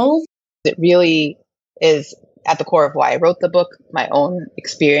evolve? It really is at the core of why I wrote the book, my own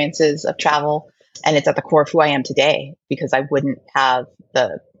experiences of travel. And it's at the core of who I am today, because I wouldn't have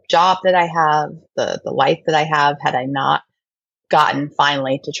the job that I have, the life that I have, had I not gotten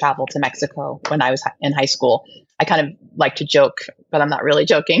finally to travel to Mexico when I was in high school. I kind of like to joke, but I'm not really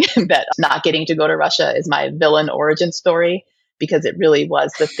joking, that not getting to go to Russia is my villain origin story, because it really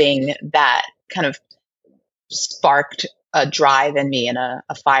was the thing that kind of sparked a drive in me and a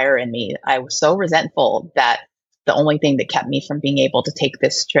fire in me. I was so resentful that the only thing that kept me from being able to take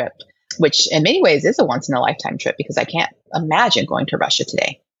this trip, which in many ways is a once in a lifetime trip, because I can't imagine going to Russia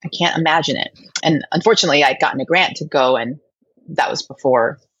today. I can't imagine it. And unfortunately, I'd gotten a grant to go, and that was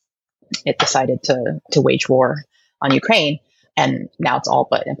before it decided to wage war on Ukraine. And now it's all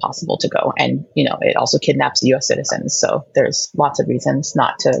but impossible to go. And, it also kidnaps US citizens. So there's lots of reasons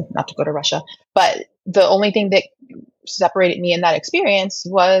not to go to Russia. But the only thing that separated me in that experience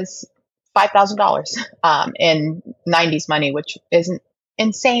was $5,000 in 90s money, which is an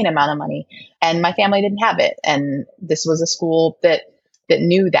insane amount of money. And my family didn't have it. And this was a school that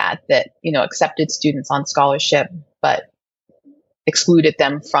knew that, accepted students on scholarship, but excluded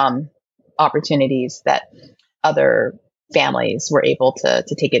them from opportunities that other families were able to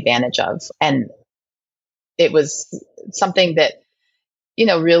take advantage of. And it was something that,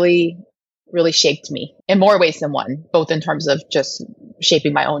 really really shaped me in more ways than one, both in terms of just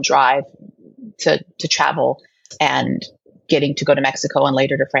shaping my own drive to travel and getting to go to Mexico and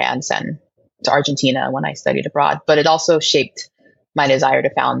later to France and to Argentina when I studied abroad. But it also shaped my desire to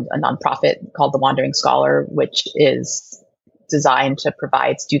found a nonprofit called The Wandering Scholar, which is designed to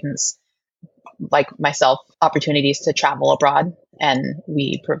provide students like myself opportunities to travel abroad. And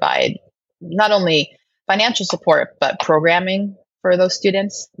we provide not only financial support, but programming for those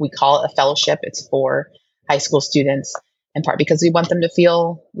students. We call it a fellowship. It's for high school students, in part because we want them to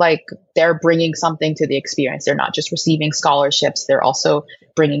feel like they're bringing something to the experience. They're not just receiving scholarships, they're also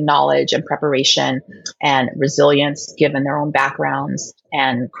bringing knowledge and preparation and resilience given their own backgrounds,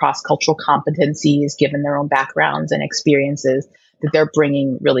 and cross-cultural competencies given their own backgrounds and experiences, that they're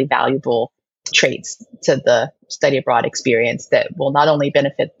bringing really valuable traits to the study abroad experience that will not only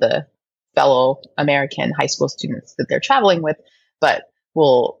benefit the fellow American high school students that they're traveling with, but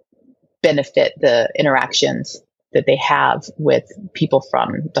will benefit the interactions that they have with people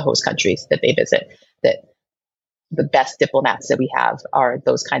from the host countries that they visit. That the best diplomats that we have are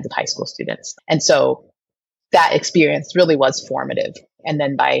those kinds of high school students. And so that experience really was formative. And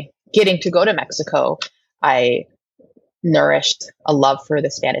then by getting to go to Mexico, I nourished a love for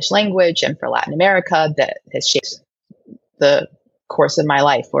the Spanish language and for Latin America that has shaped the course of my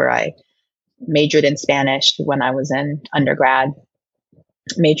life, where I majored in Spanish when I was in undergrad,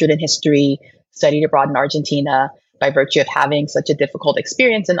 majored in history, studied abroad in Argentina. By virtue of having such a difficult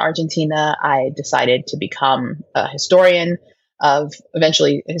experience in Argentina, I decided to become a historian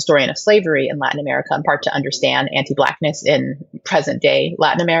eventually a historian of slavery in Latin America, in part to understand anti-Blackness in present day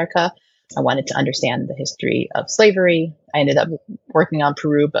Latin America. I wanted to understand the history of slavery. I ended up working on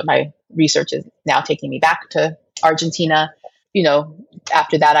Peru, but my research is now taking me back to Argentina.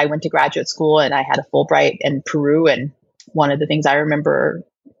 After that, I went to graduate school and I had a Fulbright in Peru. And one of the things I remember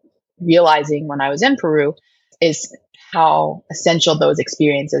realizing when I was in Peru is how essential those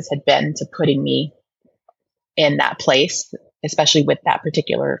experiences had been to putting me in that place, especially with that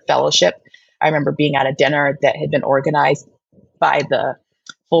particular fellowship. I remember being at a dinner that had been organized by the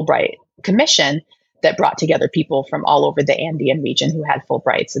Fulbright Commission that brought together people from all over the Andean region who had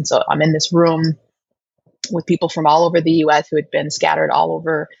Fulbrights. And so I'm in this room with people from all over the US who had been scattered all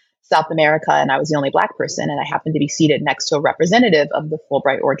over South America, and I was the only Black person. And I happened to be seated next to a representative of the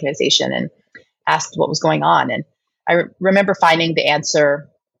Fulbright organization and asked what was going on. And I remember finding the answer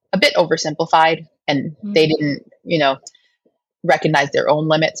a bit oversimplified, and they didn't, recognize their own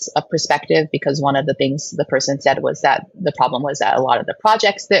limits of perspective, because one of the things the person said was that the problem was that a lot of the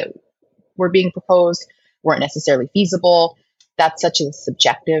projects that were being proposed weren't necessarily feasible. That's such a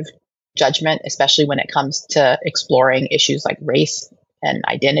subjective judgment, especially when it comes to exploring issues like race and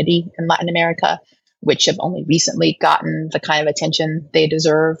identity in Latin America, which have only recently gotten the kind of attention they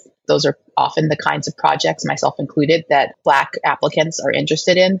deserve. Those are often the kinds of projects, myself included, that Black applicants are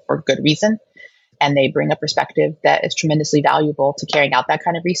interested in for good reason. And they bring a perspective that is tremendously valuable to carrying out that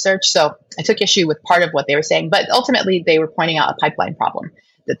kind of research. So I took issue with part of what they were saying, but ultimately they were pointing out a pipeline problem,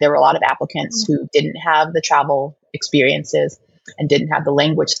 that there were a lot of applicants who didn't have the travel experiences and didn't have the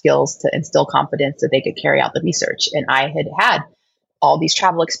language skills to instill confidence that they could carry out the research. And I had all these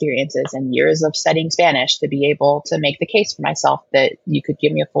travel experiences and years of studying Spanish to be able to make the case for myself that you could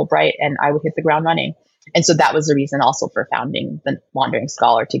give me a Fulbright and I would hit the ground running. And so that was the reason also for founding the Wandering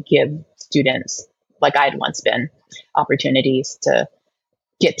Scholar, to give students, like I had once been, opportunities to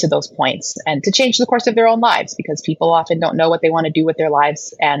get to those points and to change the course of their own lives, because people often don't know what they want to do with their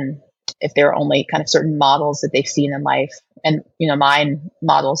lives. And if there are only kind of certain models that they've seen in life, and my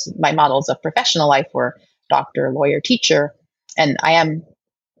models of professional life were doctor, lawyer, teacher, and I am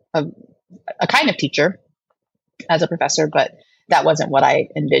a kind of teacher as a professor, but that wasn't what I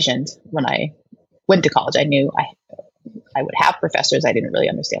envisioned when I went to college. I knew I would have professors. I didn't really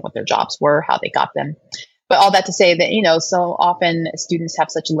understand what their jobs were, how they got them. But all that to say that, so often students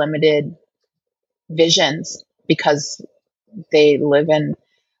have such limited visions because they live in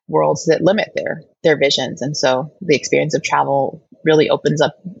worlds that limit their visions. And so the experience of travel really opens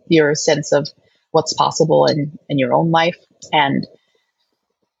up your sense of what's possible in your own life and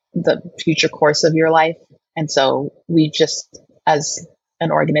the future course of your life. And so we just, as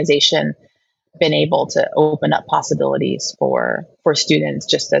an organization, been able to open up possibilities for students,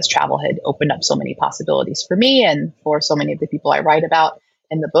 just as travel had opened up so many possibilities for me and for so many of the people I write about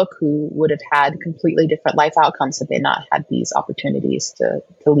in the book, who would have had completely different life outcomes had they not had these opportunities to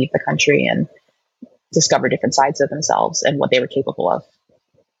leave the country and discover different sides of themselves and what they were capable of.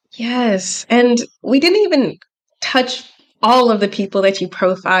 Yes. And we didn't even touch all of the people that you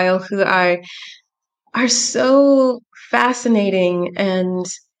profile who are so fascinating and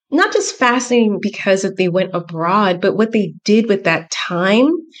not just fascinating because they went abroad, but what they did with that time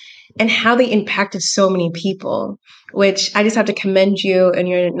and how they impacted so many people, which I just have to commend you and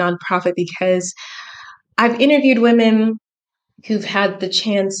your nonprofit because I've interviewed women who've had the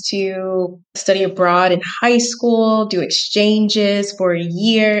chance to study abroad in high school, do exchanges for a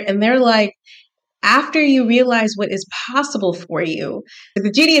year, and they're like, after you realize what is possible for you, the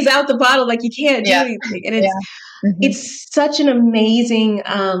genie is out the bottle, like you can't do Yeah. anything. And Yeah. Hmm. it's such an amazing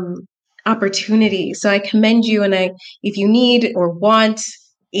opportunity. So I commend you. And if you need or want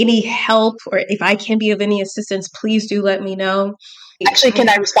any help, or if I can be of any assistance, please do let me know. Actually, can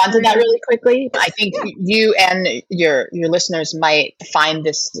I respond to that really quickly? I think Yeah. you and your listeners might find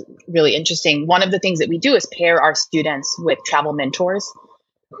this really interesting. One of the things that we do is pair our students with travel mentors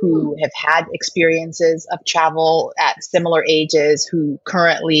who have had experiences of travel at similar ages, who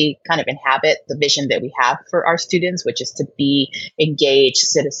currently kind of inhabit the vision that we have for our students, which is to be engaged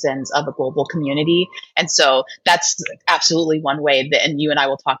citizens of a global community. And so that's absolutely one way that, and you and I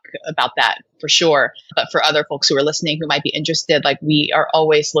will talk about that for sure. But for other folks who are listening who might be interested, like we are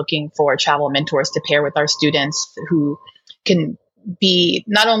always looking for travel mentors to pair with our students who can be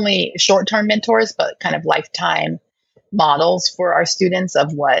not only short-term mentors, but kind of lifetime models for our students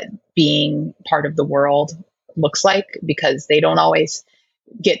of what being part of the world looks like, because they don't always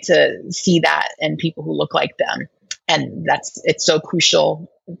get to see that in people who look like them. And it's so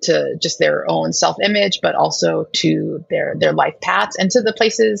crucial to just their own self-image, but also to their life paths and to the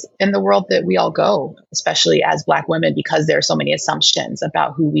places in the world that we all go, especially as Black women, because there are so many assumptions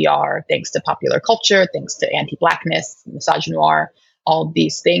about who we are, thanks to popular culture, thanks to anti-Blackness, misogynoir, all of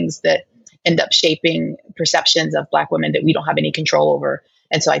these things that end up shaping perceptions of Black women that we don't have any control over.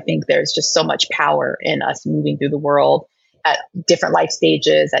 And so I think there's just so much power in us moving through the world at different life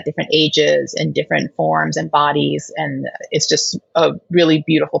stages, at different ages, in different forms and bodies. And it's just a really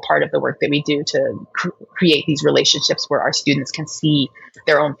beautiful part of the work that we do to create these relationships where our students can see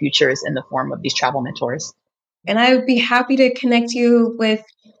their own futures in the form of these travel mentors. And I would be happy to connect you with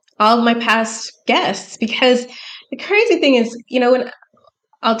all of my past guests because the crazy thing is, when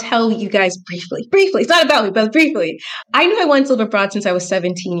I'll tell you guys briefly, it's not about me, but briefly. I knew I wanted to live abroad since I was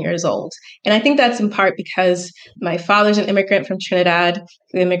 17 years old. And I think that's in part because my father's an immigrant from Trinidad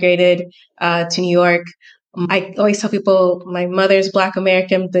who immigrated to New York. I always tell people my mother's Black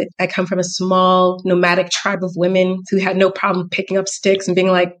American, but I come from a small nomadic tribe of women who had no problem picking up sticks and being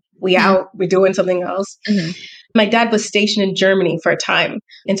like, we out, we're doing something else. Mm-hmm. My dad was stationed in Germany for a time.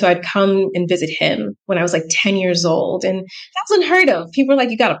 And so I'd come and visit him when I was like 10 years old. And that was unheard of. People were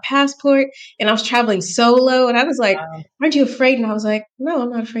like, you got a passport? And I was traveling solo. And I was like, aren't you afraid? And I was like, no, I'm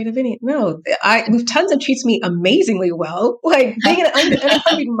not afraid of any. No, Lufthansa treats me amazingly well. Like being an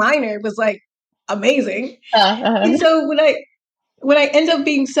unaccompanied minor was like amazing. And so when I ended up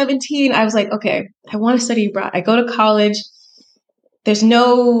being 17, I was like, okay, I want to study abroad. I go to college. There's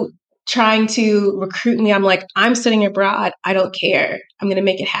no trying to recruit me. I'm like, I'm studying abroad. I don't care. I'm going to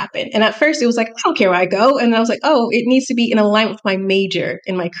make it happen. And at first it was like, I don't care where I go. And I was like, oh, it needs to be in alignment with my major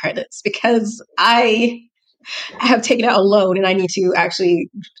and my credits because I have taken out a loan and I need to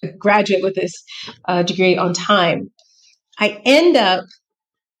actually graduate with this degree on time. I end up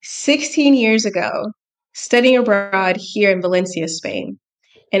 16 years ago studying abroad here in Valencia, Spain.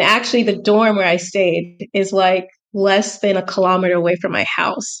 And actually, the dorm where I stayed is like less than a kilometer away from my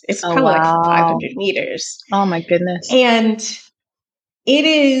house. It's probably like 500 meters. Oh, my goodness. And it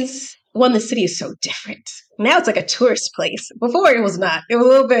is, the city is so different. Now it's like a tourist place. Before it was not. It was a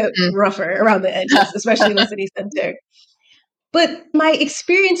little bit rougher around the edges, especially in the city center. But my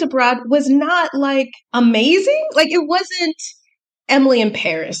experience abroad was not like amazing. Like it wasn't Emily in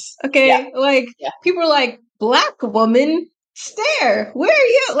Paris. Okay. Yeah. People were like, Black woman, stare. Where are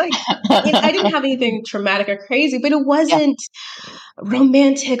you? Like, I didn't have anything traumatic or crazy, but it wasn't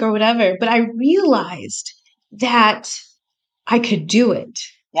romantic or whatever. But I realized that I could do it.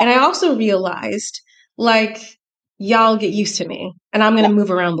 And I also realized, like, y'all get used to me and I'm going to move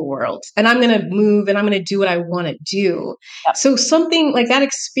around the world and I'm going to move and I'm going to do what I want to do. So something like that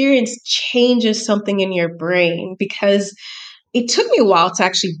experience changes something in your brain because it took me a while to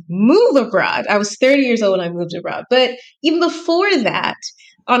actually move abroad. I was 30 years old when I moved abroad. But even before that,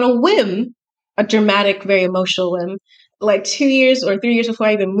 on a whim, a dramatic, very emotional whim, like 2 years or 3 years before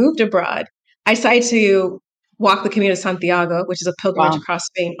I even moved abroad, I decided to walk the Camino de Santiago, which is a pilgrimage across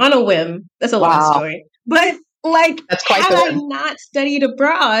Spain, on a whim. That's a long story. But like, had I not studied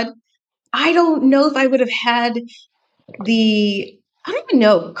abroad, I don't know if I would have had I don't even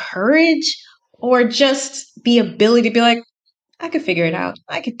know, courage or just the ability to be like, I could figure it out.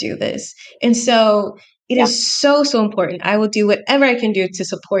 I could do this. And so It is so, so important. I will do whatever I can do to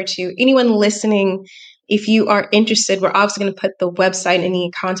support you. Anyone listening, if you are interested, we're obviously going to put the website and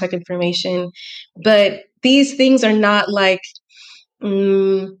any contact information. But these things are not like,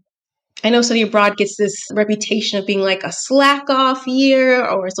 I know study abroad gets this reputation of being like a slack off year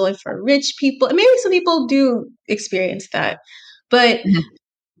or it's only for rich people. And maybe some people do experience that. But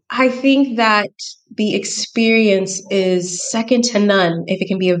I think that the experience is second to none if it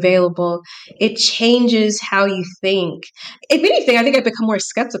can be available. It changes how you think. If anything, I think I've become more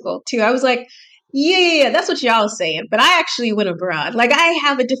skeptical too. I was like, yeah, that's what y'all saying. But I actually went abroad. Like I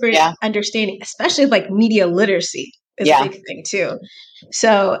have a different understanding, especially of like media literacy is a big thing too.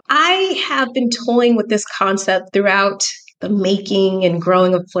 So I have been toying with this concept throughout the making and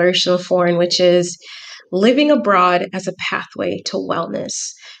growing of Flourish So Foreign, which is living abroad as a pathway to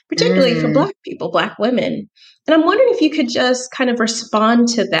wellness, particularly for Black people, Black women. And I'm wondering if you could just kind of respond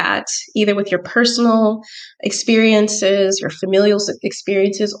to that, either with your personal experiences, your familial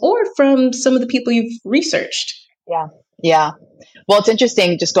experiences, or from some of the people you've researched. Yeah. Well, it's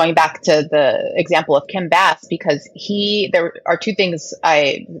interesting just going back to the example of Kim Bass, because there are two things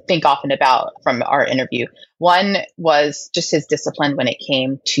I think often about from our interview. One was just his discipline when it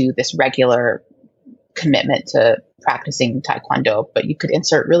came to this regular commitment to practicing Taekwondo, but you could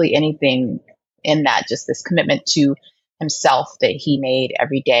insert really anything in that, just this commitment to himself that he made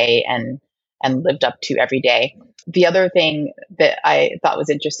every day and lived up to every day. The other thing that I thought was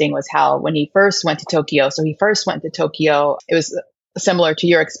interesting was how when he first went to Tokyo, it was similar to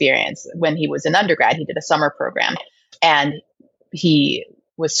your experience. When he was an undergrad, he did a summer program and he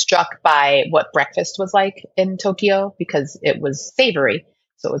was struck by what breakfast was like in Tokyo because it was savory.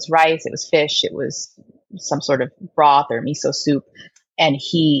 So it was rice, it was fish, it was some sort of broth or miso soup. And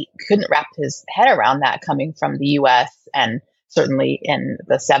he couldn't wrap his head around that coming from the US and certainly in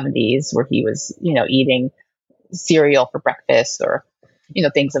the 70s where he was, eating cereal for breakfast or,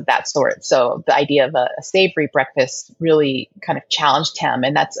 things of that sort. So the idea of a savory breakfast really kind of challenged him.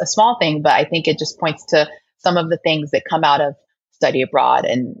 And that's a small thing, but I think it just points to some of the things that come out of study abroad.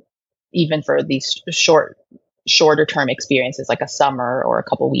 And even for these shorter term experiences like a summer or a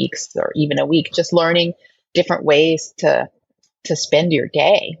couple weeks or even a week, just learning different ways to spend your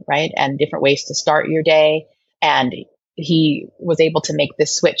day, right? And different ways to start your day. And he was able to make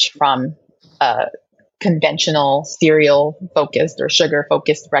this switch from a conventional cereal focused or sugar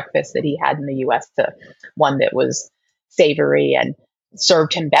focused breakfast that he had in the US to one that was savory and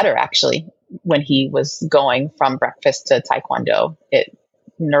served him better actually when he was going from breakfast to Taekwondo. It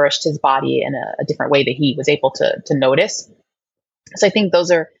nourished his body in a different way that he was able to notice. So I think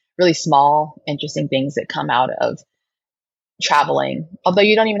those are really small, interesting things that come out of traveling. Although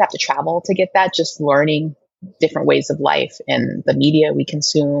you don't even have to travel to get that, just learning different ways of life in the media we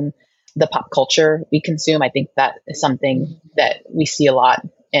consume, the pop culture we consume. I think that is something that we see a lot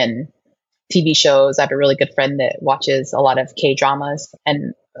in TV shows. I have a really good friend that watches a lot of K-dramas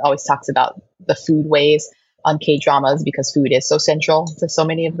and always talks about the food ways on K-dramas because food is so central to so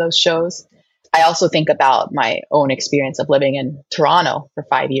many of those shows. I also think about my own experience of living in Toronto for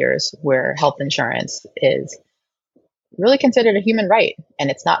 5 years, where health insurance is really considered a human right and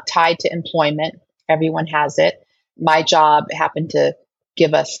it's not tied to employment. Everyone has it. My job happened to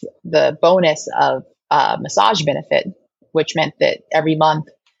give us the bonus of a massage benefit, which meant that every month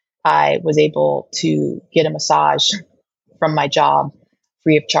I was able to get a massage from my job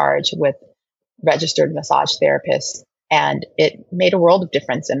free of charge with registered massage therapists. And it made a world of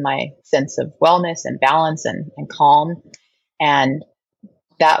difference in my sense of wellness and balance and calm. And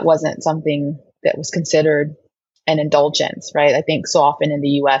that wasn't something that was considered an indulgence, right? I think so often in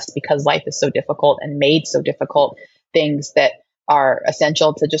the US, because life is so difficult and made so difficult, things that are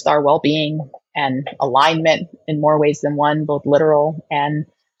essential to just our well-being and alignment in more ways than one, both literal and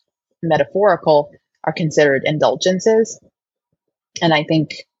metaphorical, are considered indulgences. And I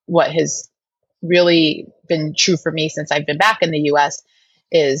think what has really been true for me since I've been back in the US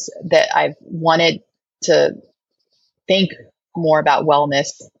is that I've wanted to think more about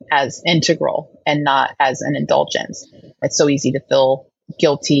wellness as integral and not as an indulgence. It's so easy to feel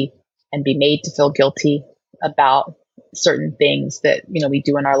guilty and be made to feel guilty about certain things that, we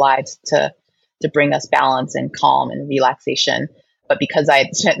do in our lives to bring us balance and calm and relaxation. But because I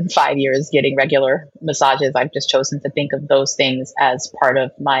had spent 5 years getting regular massages, I've just chosen to think of those things as part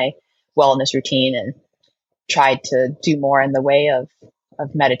of my wellness routine and tried to do more in the way of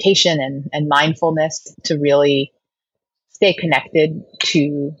meditation and mindfulness to really stay connected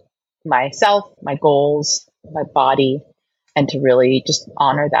to myself, my goals, my body, and to really just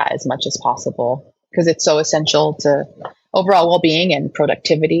honor that as much as possible because it's so essential to overall well-being and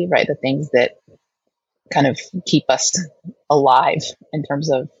productivity, right? The things that kind of keep us alive in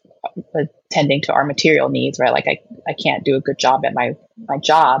terms of attending to our material needs, right? Like I can't do a good job at my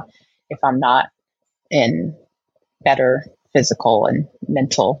job if I'm not in better physical and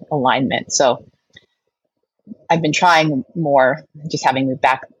mental alignment. So I've been trying more, just having moved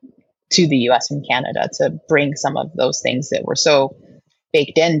back to the US from Canada, to bring some of those things that were so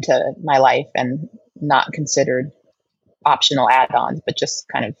baked into my life and not considered optional add-ons, but just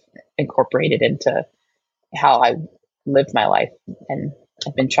kind of incorporated into how I lived my life. And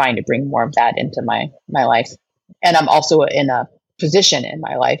I've been trying to bring more of that into my life. And I'm also in a position in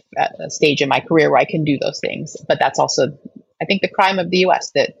my life, at a stage in my career, where I can do those things. But that's also, I think, the crime of the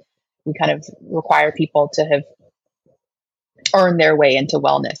US, that we kind of require people to have earned their way into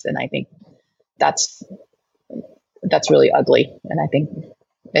wellness. And I think that's really ugly. And I think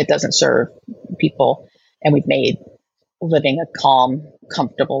it doesn't serve people. And we've made living a calm,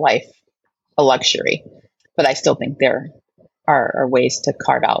 comfortable life a luxury. But I still think there are ways to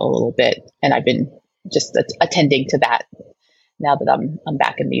carve out a little bit. And I've been just attending to that now that I'm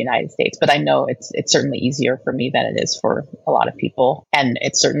back in the United States. But I know it's certainly easier for me than it is for a lot of people. And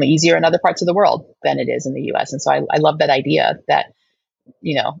it's certainly easier in other parts of the world than it is in the US. And so I love that idea that,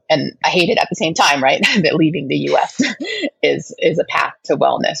 and I hate it at the same time, right? That leaving the US is a path to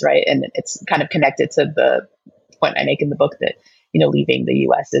wellness, right? And it's kind of connected to the point I make in the book that, leaving the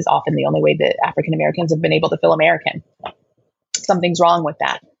US is often the only way that African Americans have been able to feel American. Something's wrong with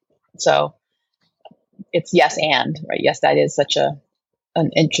that. So it's yes and, right? Yes, that is such an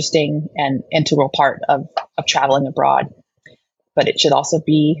interesting and integral part of traveling abroad. But it should also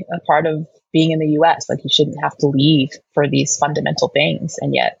be a part of being in the US. Like, you shouldn't have to leave for these fundamental things.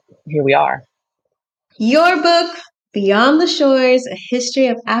 And yet here we are. Your book, Beyond the Shores, A History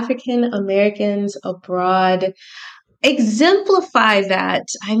of African Americans Abroad, exemplify that.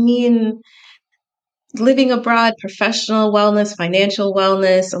 I mean, living abroad, professional wellness, financial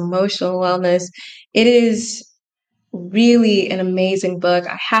wellness, emotional wellness. It is really an amazing book.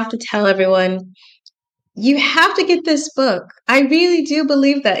 I have to tell everyone, you have to get this book. I really do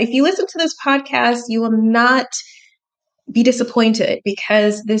believe that. If you listen to this podcast, you will not be disappointed,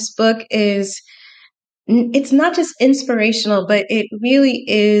 because this book it's not just inspirational, but it really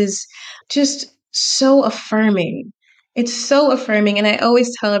is just so affirming. It's so affirming. And I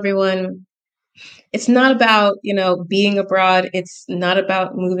always tell everyone, it's not about, being abroad. It's not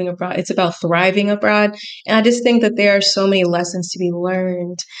about moving abroad. It's about thriving abroad. And I just think that there are so many lessons to be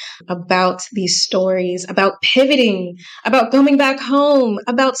learned about these stories, about pivoting, about coming back home,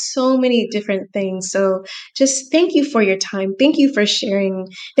 about so many different things. So just thank you for your time. Thank you for sharing.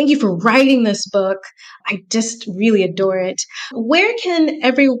 Thank you for writing this book. I just really adore it. Where can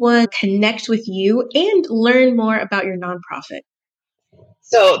everyone connect with you and learn more about your nonprofit?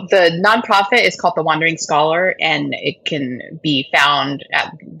 So the nonprofit is called The Wandering Scholar, and it can be found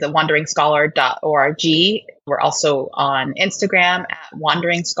at thewanderingscholar.org. We're also on Instagram at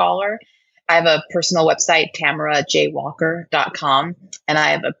Wandering Scholar. I have a personal website, tamarajwalker.com, and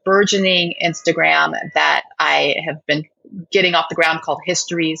I have a burgeoning Instagram that I have been getting off the ground called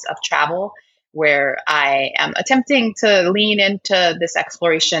Histories of Travel, where I am attempting to lean into this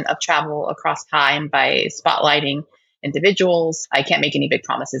exploration of travel across time by spotlighting individuals. I can't make any big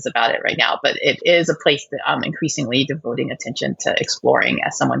promises about it right now, but it is a place that I'm increasingly devoting attention to exploring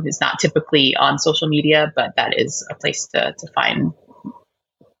as someone who's not typically on social media, but that is a place to find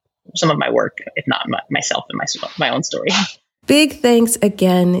some of my work, if not myself and my own story. Big thanks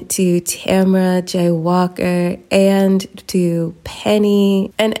again to Tamara J. Walker and to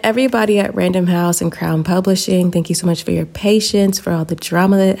Penny and everybody at Random House and Crown Publishing. Thank you so much for your patience, for all the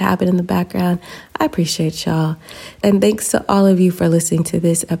drama that happened in the background. I appreciate y'all. And thanks to all of you for listening to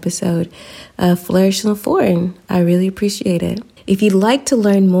this episode of Flourish in the Foreign. I really appreciate it. If you'd like to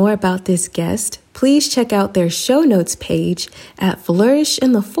learn more about this guest, please check out their show notes page at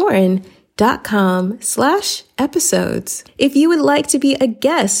flourishintheforeign.com/episodes. If you would like to be a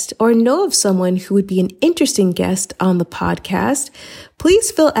guest or know of someone who would be an interesting guest on the podcast, please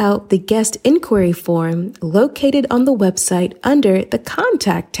fill out the guest inquiry form located on the website under the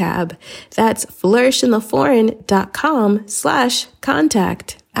contact tab. That's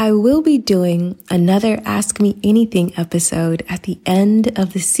flourishintheforeign.com/contact. I will be doing another Ask Me Anything episode at the end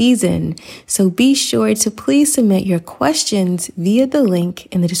of the season, so be sure to please submit your questions via the link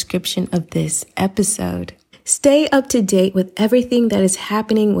in the description of this episode. Stay up to date with everything that is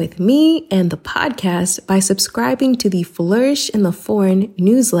happening with me and the podcast by subscribing to the Flourish in the Foreign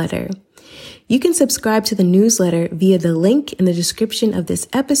newsletter. You can subscribe to the newsletter via the link in the description of this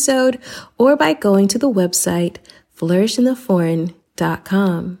episode or by going to the website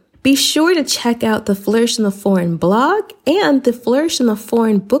flourishintheforeign.com. Be sure to check out the Flourish in the Foreign blog and the Flourish in the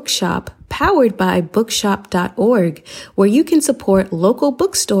Foreign bookshop powered by bookshop.org, where you can support local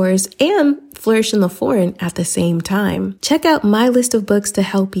bookstores and Flourish in the Foreign at the same time. Check out my list of books to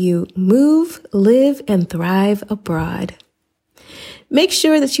help you move, live, and thrive abroad. Make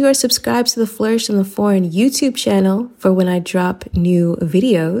sure that you are subscribed to the Flourish in the Foreign YouTube channel for when I drop new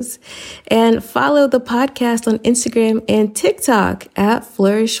videos, and follow the podcast on Instagram and TikTok at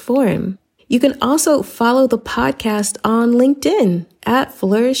Flourish Foreign. You can also follow the podcast on LinkedIn at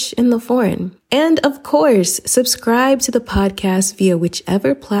Flourish in the Foreign. And of course, subscribe to the podcast via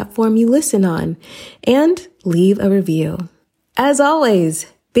whichever platform you listen on and leave a review. As always,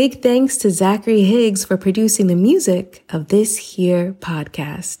 big thanks to Zachary Higgs for producing the music of this here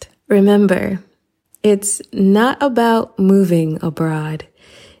podcast. Remember, it's not about moving abroad.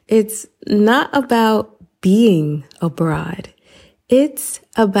 It's not about being abroad. It's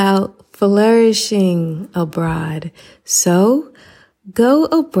about flourishing abroad. So go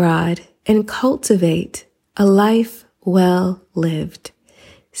abroad and cultivate a life well lived.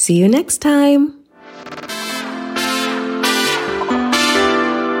 See you next time.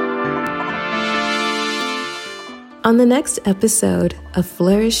 On the next episode of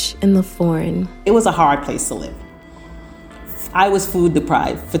Flourish in the Foreign. It was a hard place to live. I was food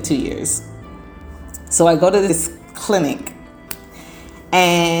deprived for 2 years. So I go to this clinic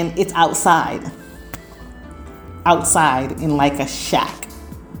and it's outside in like a shack.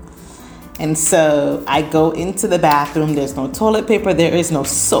 And so I go into the bathroom. There's no toilet paper. There is no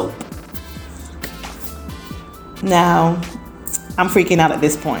soap. Now, I'm freaking out at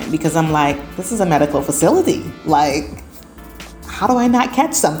this point because I'm like, this is a medical facility. Like, how do I not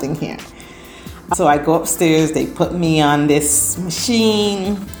catch something here? So I go upstairs, they put me on this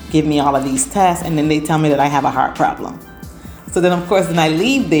machine, give me all of these tests, and then they tell me that I have a heart problem. So then, of course, then I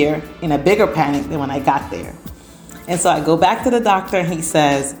leave there in a bigger panic than when I got there. And so I go back to the doctor and he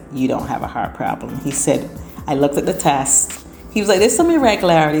says, you don't have a heart problem. He said, I looked at the test. He was like, there's some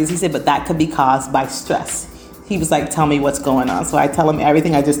irregularities. He said, but that could be caused by stress. He was like, tell me what's going on. So I tell him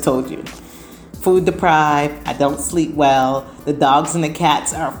everything I just told you. Food deprived, I don't sleep well, the dogs and the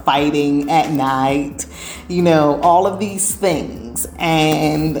cats are fighting at night, you know, all of these things.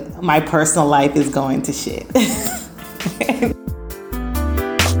 And my personal life is going to shit.